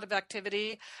always a lot of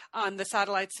activity on the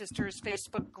Satellite Sisters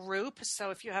Facebook group. So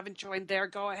if you haven't joined there,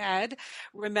 go ahead.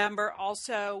 Remember,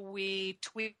 also, we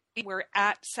tweet. We're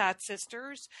at Sat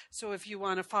Sisters, so if you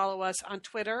want to follow us on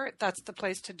Twitter, that's the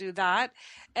place to do that.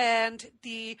 And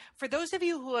for those of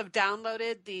you who have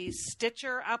downloaded the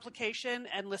Stitcher application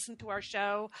and listened to our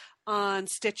show on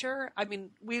Stitcher, I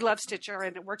mean, we love Stitcher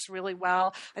and it works really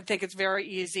well. I think it's very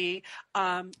easy.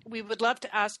 We would love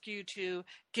to ask you to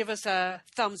give us a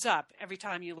thumbs up every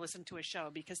time you listen to a show,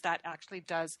 because that actually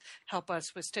does help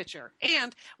us with Stitcher.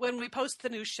 And when we post the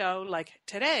new show, like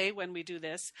today, when we do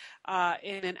this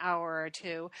in an hour or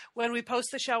two, when we post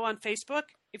the show on Facebook,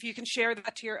 if you can share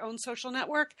that to your own social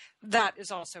network, that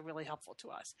is also really helpful to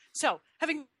us. So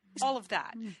having all of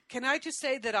that, can I just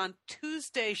say that on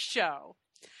Tuesday's show,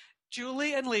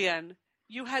 Julie and Lian,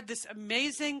 you had this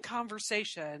amazing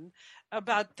conversation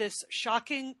about this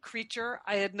shocking creature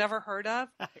I had never heard of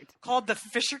called the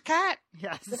Fisher cat.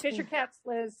 Yes. The Fisher cats,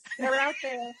 Liz, they're out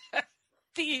there.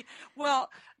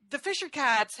 The Fisher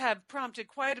cats have prompted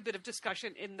quite a bit of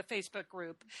discussion in the Facebook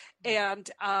group, and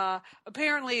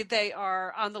apparently they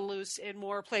are on the loose in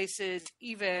more places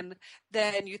even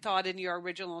than you thought in your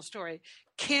original story.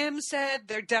 Kim said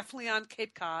they're definitely on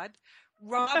Cape Cod.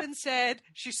 Robin said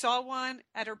she saw one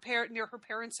at near her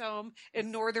parents' home in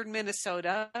northern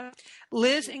Minnesota.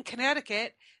 Liz in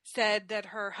Connecticut said that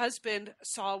her husband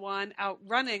saw one out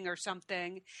running or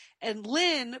something. And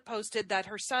Lynn posted that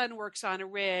her son works on a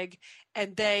rig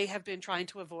and they have been trying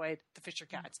to avoid the Fisher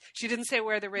cats. She didn't say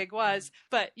where the rig was,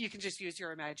 but you can just use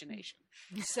your imagination.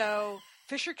 So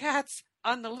Fisher cats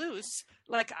on the loose.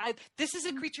 This is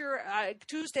a creature.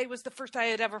 Tuesday was the first I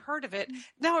had ever heard of it.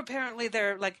 Now apparently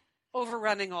they're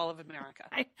overrunning all of America.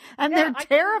 They're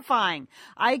terrifying.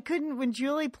 I couldn't, when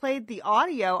Julie played the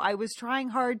audio, I was trying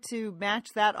hard to match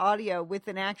that audio with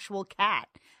an actual cat.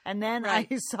 And then I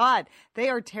saw it. They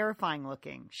are terrifying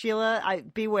looking. Sheila,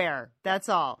 beware. That's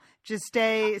all. Just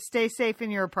stay safe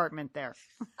in your apartment there.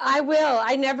 I will.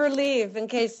 I never leave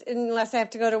unless I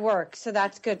have to go to work. So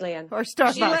that's good, Lian. Or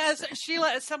Starbucks.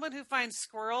 Sheila, as someone who finds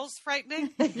squirrels frightening.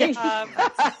 They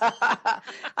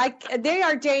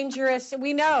are dangerous.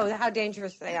 We know how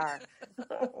dangerous they are.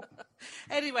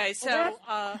 Anyway, so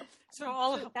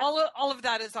all of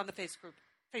that is on the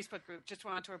Facebook group. Just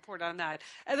wanted to report on that.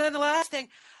 And then the last thing,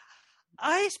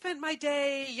 I spent my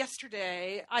day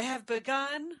yesterday. I have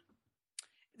begun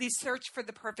the search for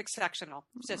the perfect sectional,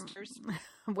 sisters.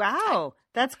 Wow.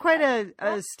 That's quite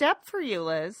a step for you,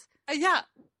 Liz. Yeah.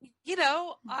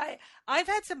 I've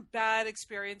had some bad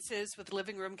experiences with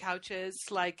living room couches.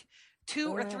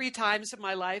 2 or 3 times in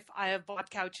my life, I have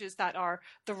bought couches that are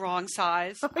the wrong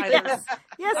size. Yes,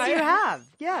 you have.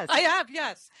 Yes. I have,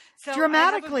 yes. So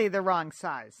dramatically the wrong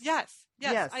size. Yes.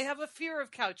 I have a fear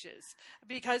of couches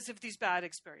because of these bad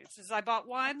experiences. I bought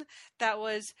one that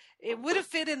it would have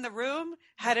fit in the room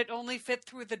had it only fit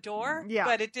through the door,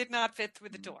 but it did not fit through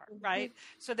the door, right?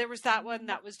 So there was that one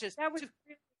that was just...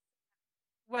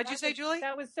 What'd you say, Julie?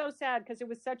 That was so sad because it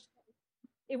was such...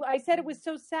 I said it was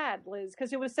so sad, Liz,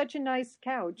 because it was such a nice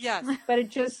couch. Yes. But it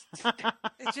just...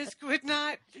 it just could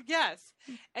not... Yes.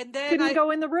 And then didn't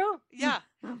go in the room. Yeah.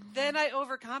 Then I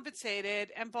overcompensated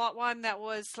and bought one that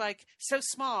was so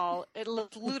small, it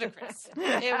looked ludicrous.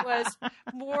 It was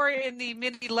more in the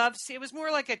mini love seat. It was more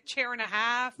like a chair and a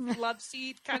half love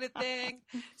seat kind of thing.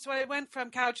 So I went from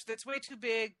couch that's way too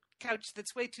big, couch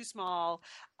that's way too small.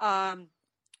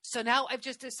 So now I've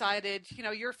just decided,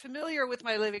 you're familiar with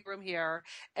my living room here,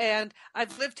 and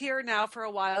I've lived here now for a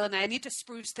while, and I need to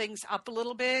spruce things up a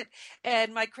little bit.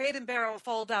 And my Crate and Barrel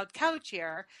fold-out couch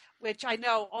here, which I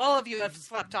know all of you have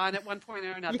slept on at one point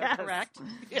or another, correct?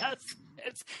 Yes.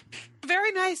 It's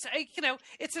very nice.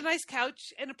 It's a nice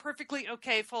couch and a perfectly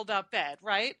okay fold-out bed,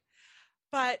 right?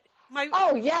 But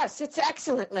Oh, yes, it's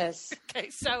excellent, Liz. Okay,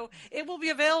 so it will be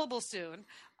available soon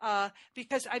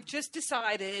because I've just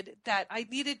decided that I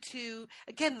needed to,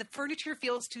 again, the furniture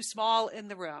feels too small in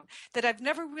the room, that I've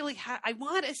never really had. I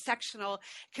want a sectional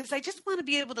because I just want to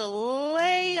be able to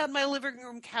lay on my living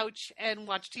room couch and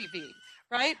watch TV,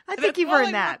 right? I think you've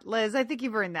earned that, Liz. I think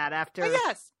you've earned that after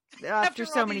after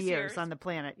so all many these years on the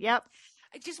planet. Yep.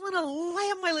 I just want to lay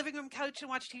on my living room couch and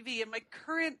watch TV. And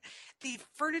the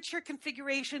furniture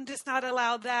configuration does not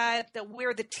allow that.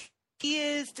 Where the TV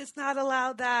is does not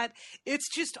allow that.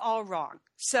 It's just all wrong.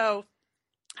 So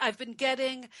I've been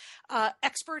getting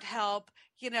expert help.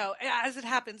 You know, as it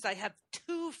happens, I have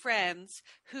two friends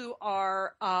who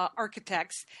are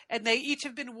architects, and they each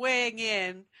have been weighing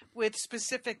in with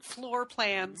specific floor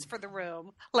plans for the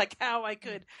room, like how I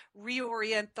could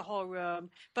reorient the whole room.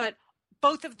 But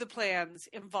both of the plans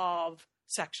involve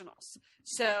sectionals.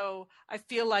 So I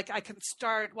feel like I can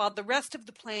start while the rest of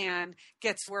the plan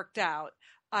gets worked out.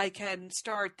 I can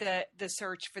start the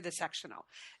search for the sectional.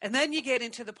 And then you get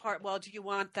into the part, well, do you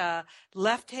want the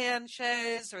left-hand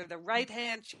chaise or the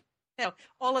right-hand chaise? You know,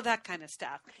 all of that kind of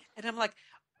stuff. And I'm like,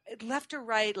 left or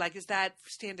right, like, is that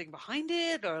standing behind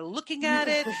it or looking at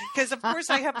it? Because of course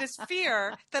I have this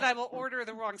fear that I will order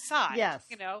the wrong side. Yes.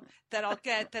 You know, that I'll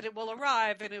get, that it will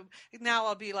arrive and now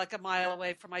I'll be like a mile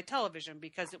away from my television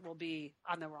because it will be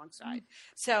on the wrong side.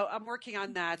 So I'm working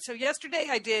on that. So yesterday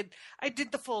I did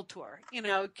the full tour, you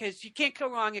know, because you can't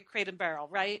go wrong at Crate and Barrel,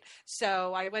 right?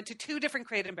 So I went to 2 different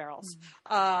Crate and Barrels.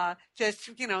 Just,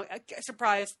 you know,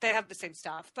 surprised they have the same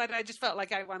stuff, but I just felt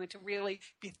like I wanted to really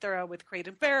be thorough with Crate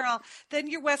and Barrel. Then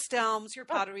your West Elms, your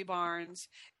Pottery Barns,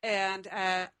 and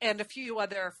a few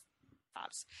other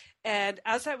shops. And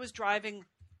as I was driving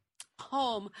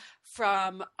home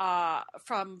from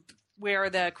where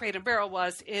the Crate and Barrel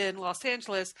was in Los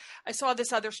Angeles, I saw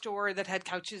this other store that had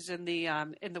couches in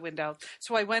the window.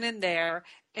 So I went in there,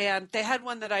 and they had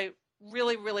one that I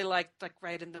really, really liked, like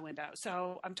right in the window.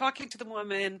 So I'm talking to the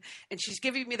woman and she's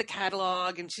giving me the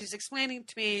catalog and she's explaining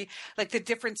to me like the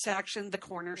different sections, the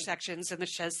corner sections and the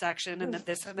chaise section and the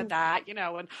this and the that, you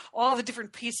know, and all the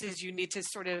different pieces you need to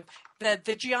sort of,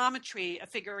 the geometry of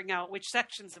figuring out which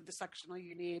sections of the sectional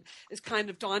you need is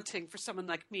kind of daunting for someone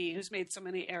like me who's made so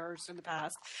many errors in the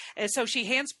past. And so she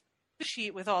hands the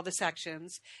sheet with all the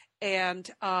sections. And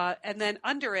then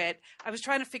under it, I was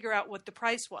trying to figure out what the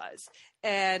price was,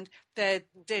 and it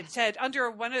said under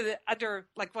one of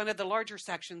the larger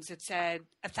sections, it said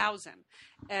 1,000,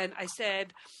 and I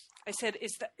said,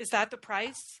 is that the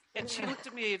price? And she looked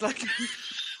at me like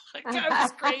I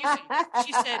was crazy.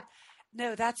 She said,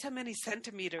 no, that's how many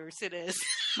centimeters it is.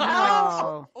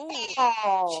 Oh.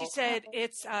 She said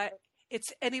it's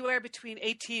anywhere between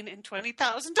 $18,000 and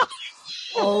 $20,000.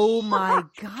 Oh my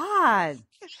God!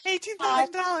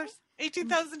 $18,000.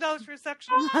 $18,000 for a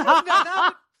section. Was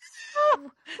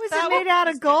it made out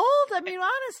of gold? I mean,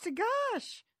 honest to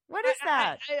gosh, what is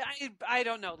that? I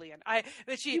don't know, Leanne.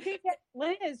 You could get,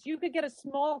 Liz, you could get a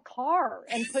small car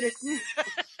and put it.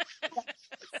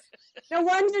 No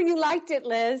wonder you liked it,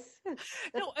 Liz.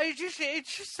 No,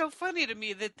 it's just so funny to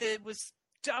me that it was.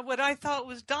 What I thought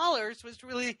was dollars was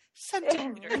really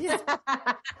centimeters.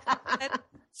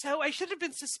 So I should have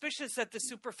been suspicious at the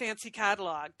super fancy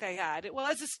catalog they had. It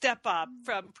was a step up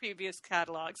from previous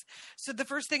catalogs. So the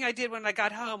first thing I did when I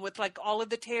got home with like all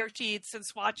of the tear sheets and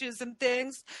swatches and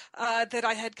things that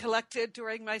I had collected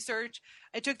during my search,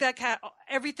 I took that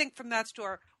everything from that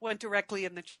store went directly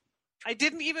in the. I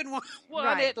didn't even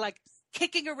want it like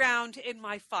kicking around in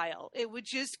my file. It would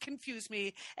just confuse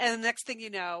me. And the next thing you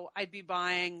know, I'd be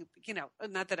buying, you know,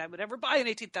 not that I would ever buy an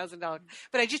 $18,000,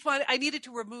 but I needed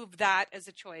to remove that as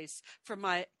a choice from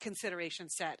my consideration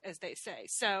set, as they say.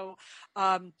 So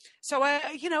I've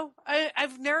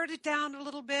narrowed it down a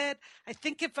little bit. I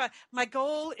think my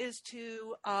goal is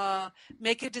to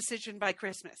make a decision by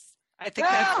Christmas. I think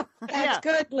that's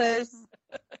good, Liz.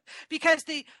 Because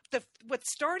what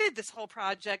started this whole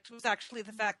project was actually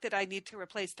the fact that I need to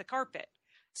replace the carpet.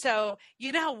 So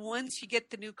you know how once you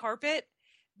get the new carpet,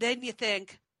 then you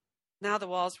think, now the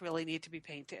walls really need to be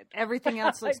painted. Everything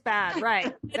else looks bad,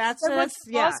 right? Once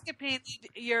the walls get painted,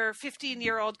 your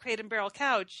 15-year-old Crate and Barrel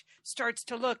couch starts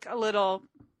to look a little,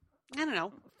 I don't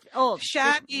know, old,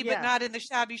 shabby, but not in the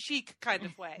shabby chic kind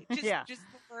of way. Just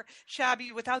more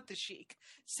shabby without the chic.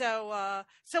 So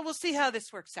we'll see how this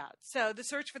works out. So the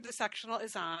search for the sectional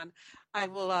is on.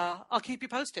 I'll keep you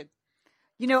posted.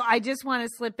 You know, I just want to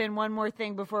slip in one more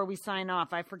thing before we sign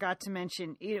off. I forgot to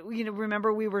mention, you know,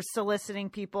 remember we were soliciting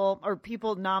people, or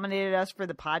people nominated us for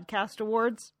the podcast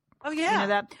awards. Oh yeah. You know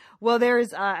that? Well,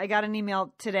 there's, I got an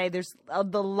email today. There's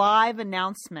the live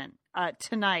announcement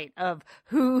tonight of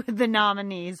who the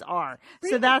nominees are.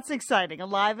 So that's exciting. A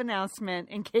live announcement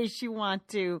in case you want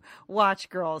to watch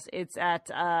Girls. It's at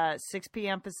 6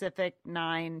 p.m. Pacific,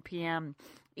 9 p.m.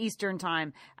 Eastern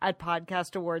time at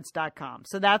podcastawards.com.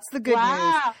 So that's the good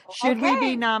news. Should we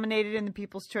be nominated in the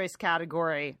People's Choice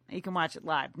category, you can watch it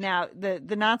live. Now, the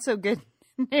not so good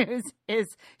news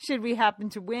is, should we happen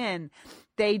to win,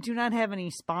 they do not have any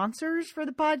sponsors for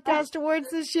the Podcast Awards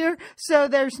this year, so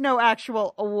there's no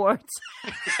actual awards.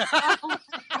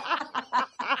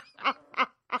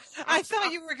 I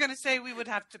thought you were going to say we would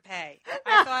have to pay.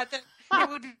 I thought that it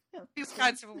would be these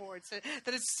kinds of awards, that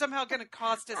it's somehow going to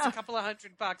cost us a couple of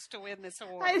 $100 to win this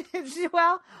award.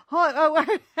 Well,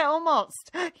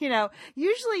 almost.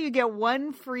 Usually you get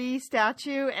one free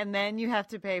statue and then you have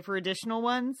to pay for additional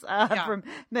ones.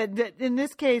 But in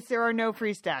this case, there are no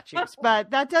free statues.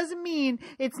 But that doesn't mean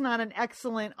it's not an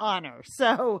excellent honor.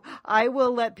 So I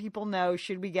will let people know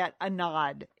should we get a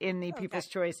nod in the People's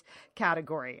Choice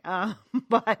category.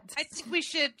 But I think we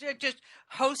should just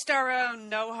host our own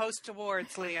no-host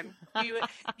awards, Lian. You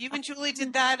and Julie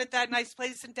did that at that nice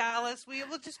place in Dallas.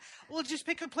 We'll just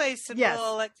pick a place and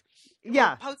we'll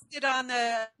post it on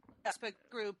the Facebook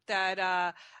group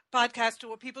that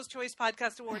People's Choice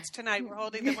Podcast Awards tonight. We're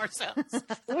holding them ourselves.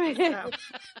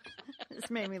 This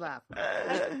made me laugh.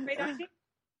 That's a great idea.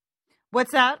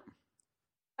 What's that?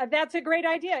 That's a great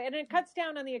idea, and it cuts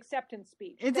down on the acceptance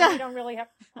speech. You don't really have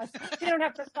to fuss. You don't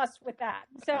have to fuss with that.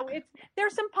 So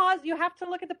there's some you have to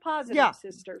look at the positive,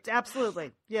 sisters. Absolutely.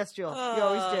 Yes, Jewel. You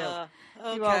always do.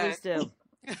 Okay. You always do.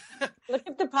 Look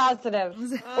at the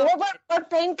positives. What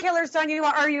painkillers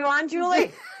are you on,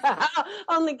 Julie?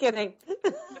 Only kidding.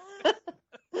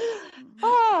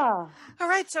 All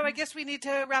right, so I guess we need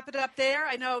to wrap it up there.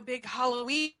 I know big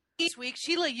Halloween this week.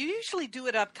 Sheila, you usually do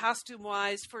it up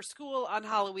costume-wise for school on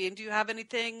Halloween. Do you have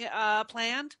anything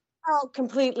planned? Oh,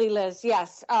 completely, Liz.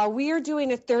 Yes. We are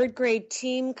doing a third grade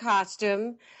team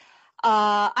costume.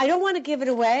 I don't want to give it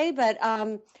away, but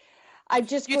I'm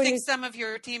just You think some of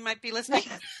your team might be listening?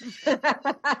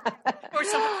 Or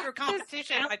some of your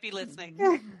competition might be listening?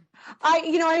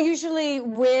 I usually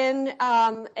win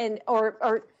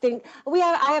or think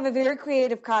I have a very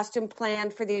creative costume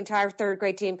planned for the entire third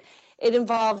grade team. It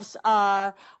involves,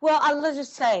 I'll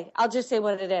just say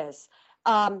what it is.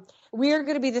 We are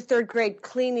going to be the third grade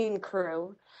cleaning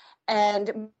crew,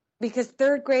 and because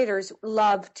third graders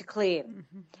love to clean.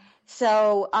 Mm-hmm.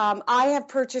 So I have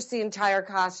purchased the entire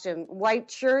costume, white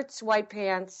shirts, white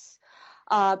pants.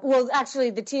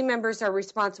 Actually, the team members are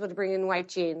responsible to bring in white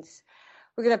jeans.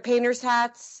 We're going to have painters'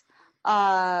 hats,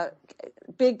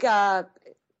 big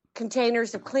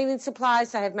containers of cleaning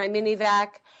supplies. I have my mini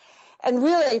vac. And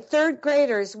really, third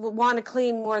graders will want to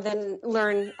clean more than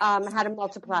learn how to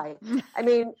multiply. I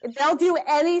mean, they'll do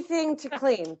anything to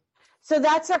clean. So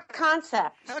that's our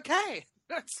concept. Okay.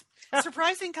 That's a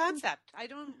surprising concept. I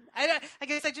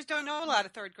guess I just don't know a lot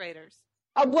of third graders.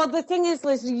 Well, the thing is,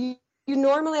 Liz, you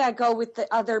normally I go with the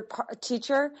other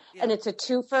teacher, and it's a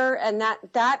twofer, and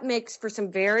that makes for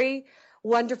some very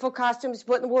wonderful costumes.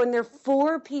 But when there are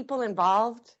 4 people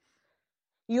involved,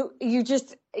 you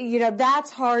just,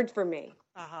 that's hard for me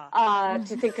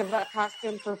to think of a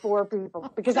costume for 4 people,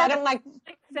 because I don't like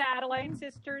satellite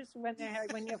sisters when you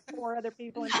have 4 other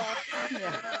people involved.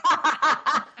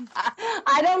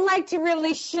 I don't like to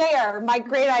really share my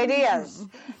great ideas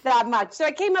that much. So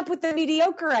I came up with a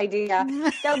mediocre idea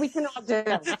that we can all do.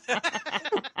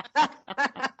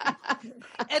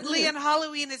 And Lian,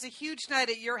 Halloween is a huge night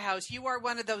at your house. You are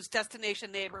one of those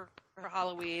destination neighbors for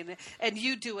Halloween, and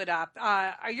you do it up.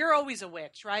 You're always a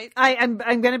witch, right? I'm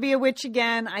going to be a witch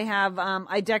again. I have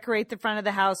I decorate the front of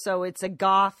the house, so it's a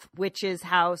goth witch's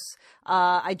house.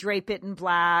 I drape it in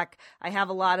black. I have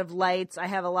a lot of lights. I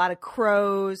have a lot of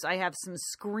crows. I have some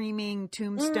screaming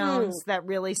tombstones that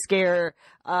really scare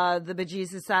the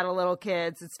bejesus out of little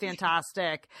kids. It's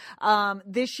fantastic.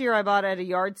 This year I bought at a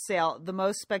yard sale the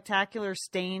most spectacular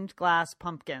stained glass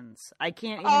pumpkins. I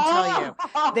can't even tell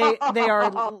you. They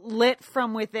are lit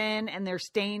from within, and they're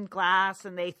stained glass,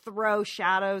 and they throw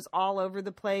shadows all over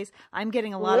the place. I'm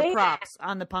getting a lot of props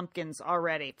on the pumpkins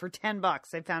already for $10.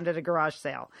 I found at a garage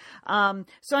sale.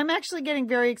 So I'm actually getting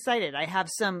very excited. I have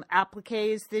some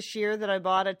appliques this year that I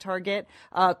bought at Target,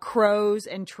 crows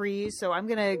and trees. So I'm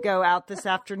going to go out this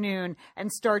afternoon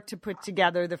and start to put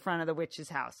together the front of the witch's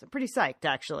house. I'm pretty psyched,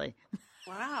 actually.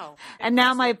 Wow. And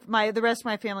now the rest of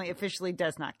my family officially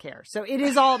does not care. So it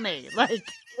is all me.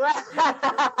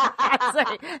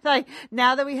 Like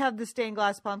now that we have the stained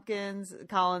glass pumpkins,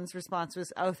 Colin's response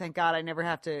was, "Oh, thank God, I never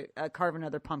have to carve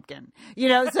another pumpkin."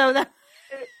 So that.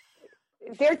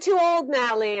 They're too old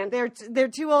now, Leanne. They're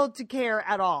too old to care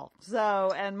at all.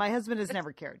 So, and my husband has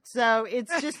never cared. So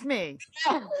it's just me.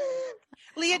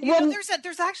 Leanne, you know,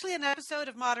 there's actually an episode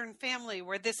of Modern Family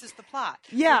where this is the plot.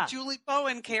 Yeah. Where Julie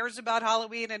Bowen cares about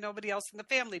Halloween and nobody else in the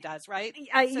family does, right?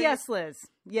 Yes, Liz.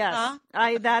 Yes.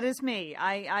 Huh? That is me.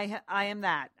 I am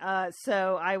that.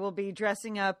 So I will be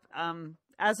dressing up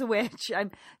as a witch.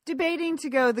 I'm debating to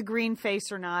go the green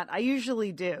face or not. I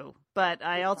usually do, but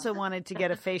I also wanted to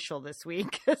get a facial this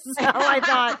week. So I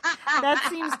thought that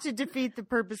seems to defeat the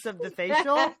purpose of the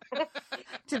facial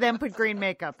to then put green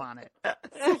makeup on it.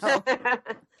 So.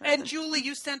 And Julie,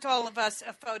 you sent all of us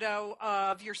a photo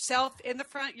of yourself in the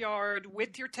front yard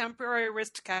with your temporary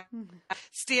wrist cap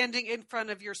standing in front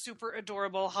of your super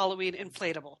adorable Halloween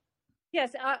inflatable.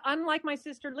 Yes, unlike my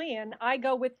sister Leanne, I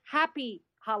go with happy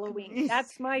Halloween.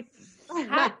 That's my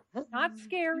not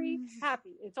scary,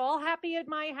 happy. It's all happy at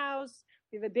my house.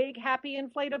 We have a big happy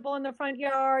inflatable in the front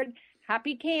yard,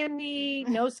 happy candy,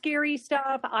 no scary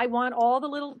stuff. I want all the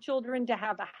little children to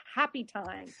have a happy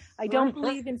time. I don't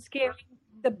believe in scaring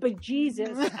the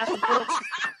bejesus out of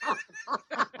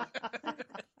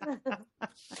little.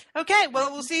 Okay,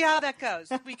 well, we'll see how that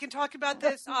goes. We can talk about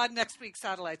this on next week's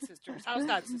Satellite Sisters. How's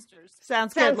that, sisters?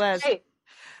 Sounds good, Liz. Great.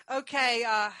 Okay,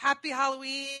 happy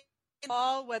Halloween,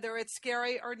 all, whether it's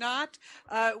scary or not.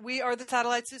 We are the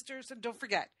Satellite Sisters, and don't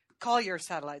forget, call your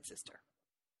Satellite Sister.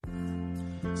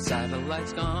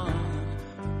 Satellites gone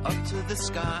up to the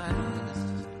skies.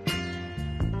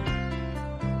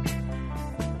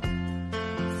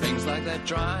 Things like that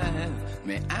drive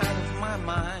me out of my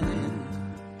mind.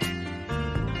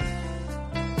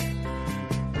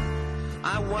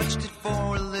 I watched it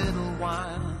for a little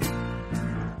while.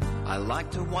 I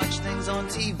like to watch things on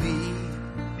TV.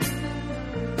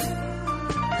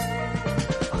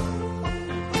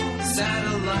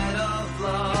 Satellite of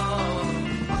love.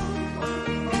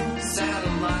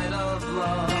 Satellite of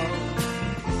love.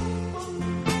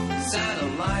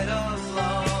 Satellite of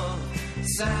love.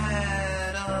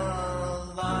 Satellite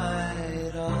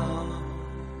of.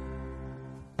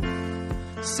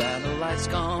 Satellites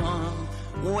gone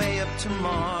way up to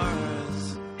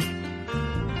Mars.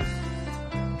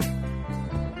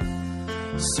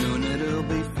 Soon it'll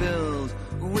be filled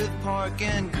with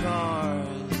parking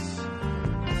cars.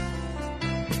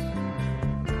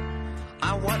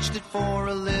 I watched it for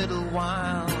a little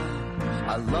while.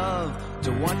 I love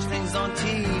to watch things on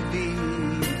TV.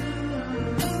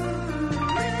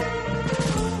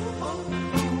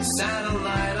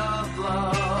 Satellite of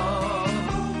love.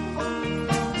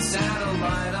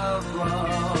 Satellite of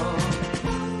love.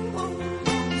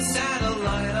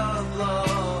 Satellite of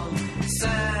love.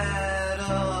 Satellite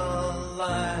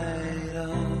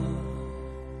of.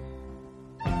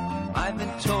 I've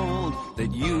been told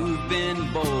that you've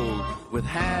been bold with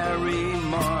Harry,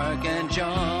 Mark, and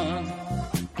John.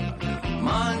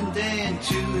 Monday and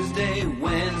Tuesday,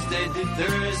 Wednesday to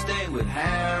Thursday with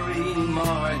Harry,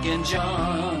 Mark, and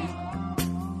John.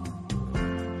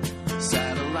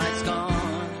 Satellites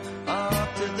gone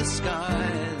up to the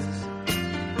skies.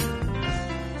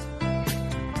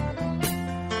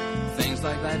 Things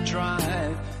like that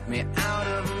drive me out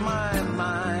of my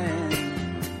mind.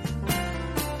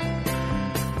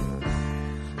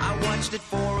 I watched it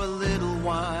for a little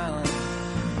while.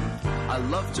 I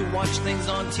love to watch things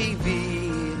on TV.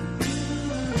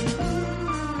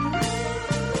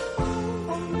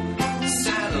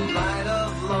 Satellite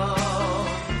of love.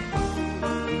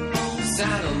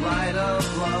 Satellite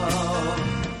of love.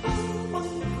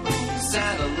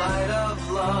 Satellite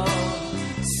of love.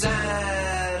 Satellite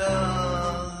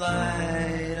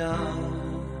of.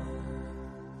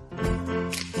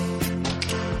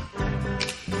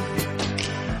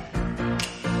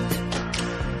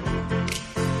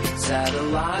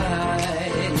 Satellite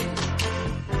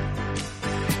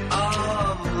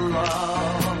of love.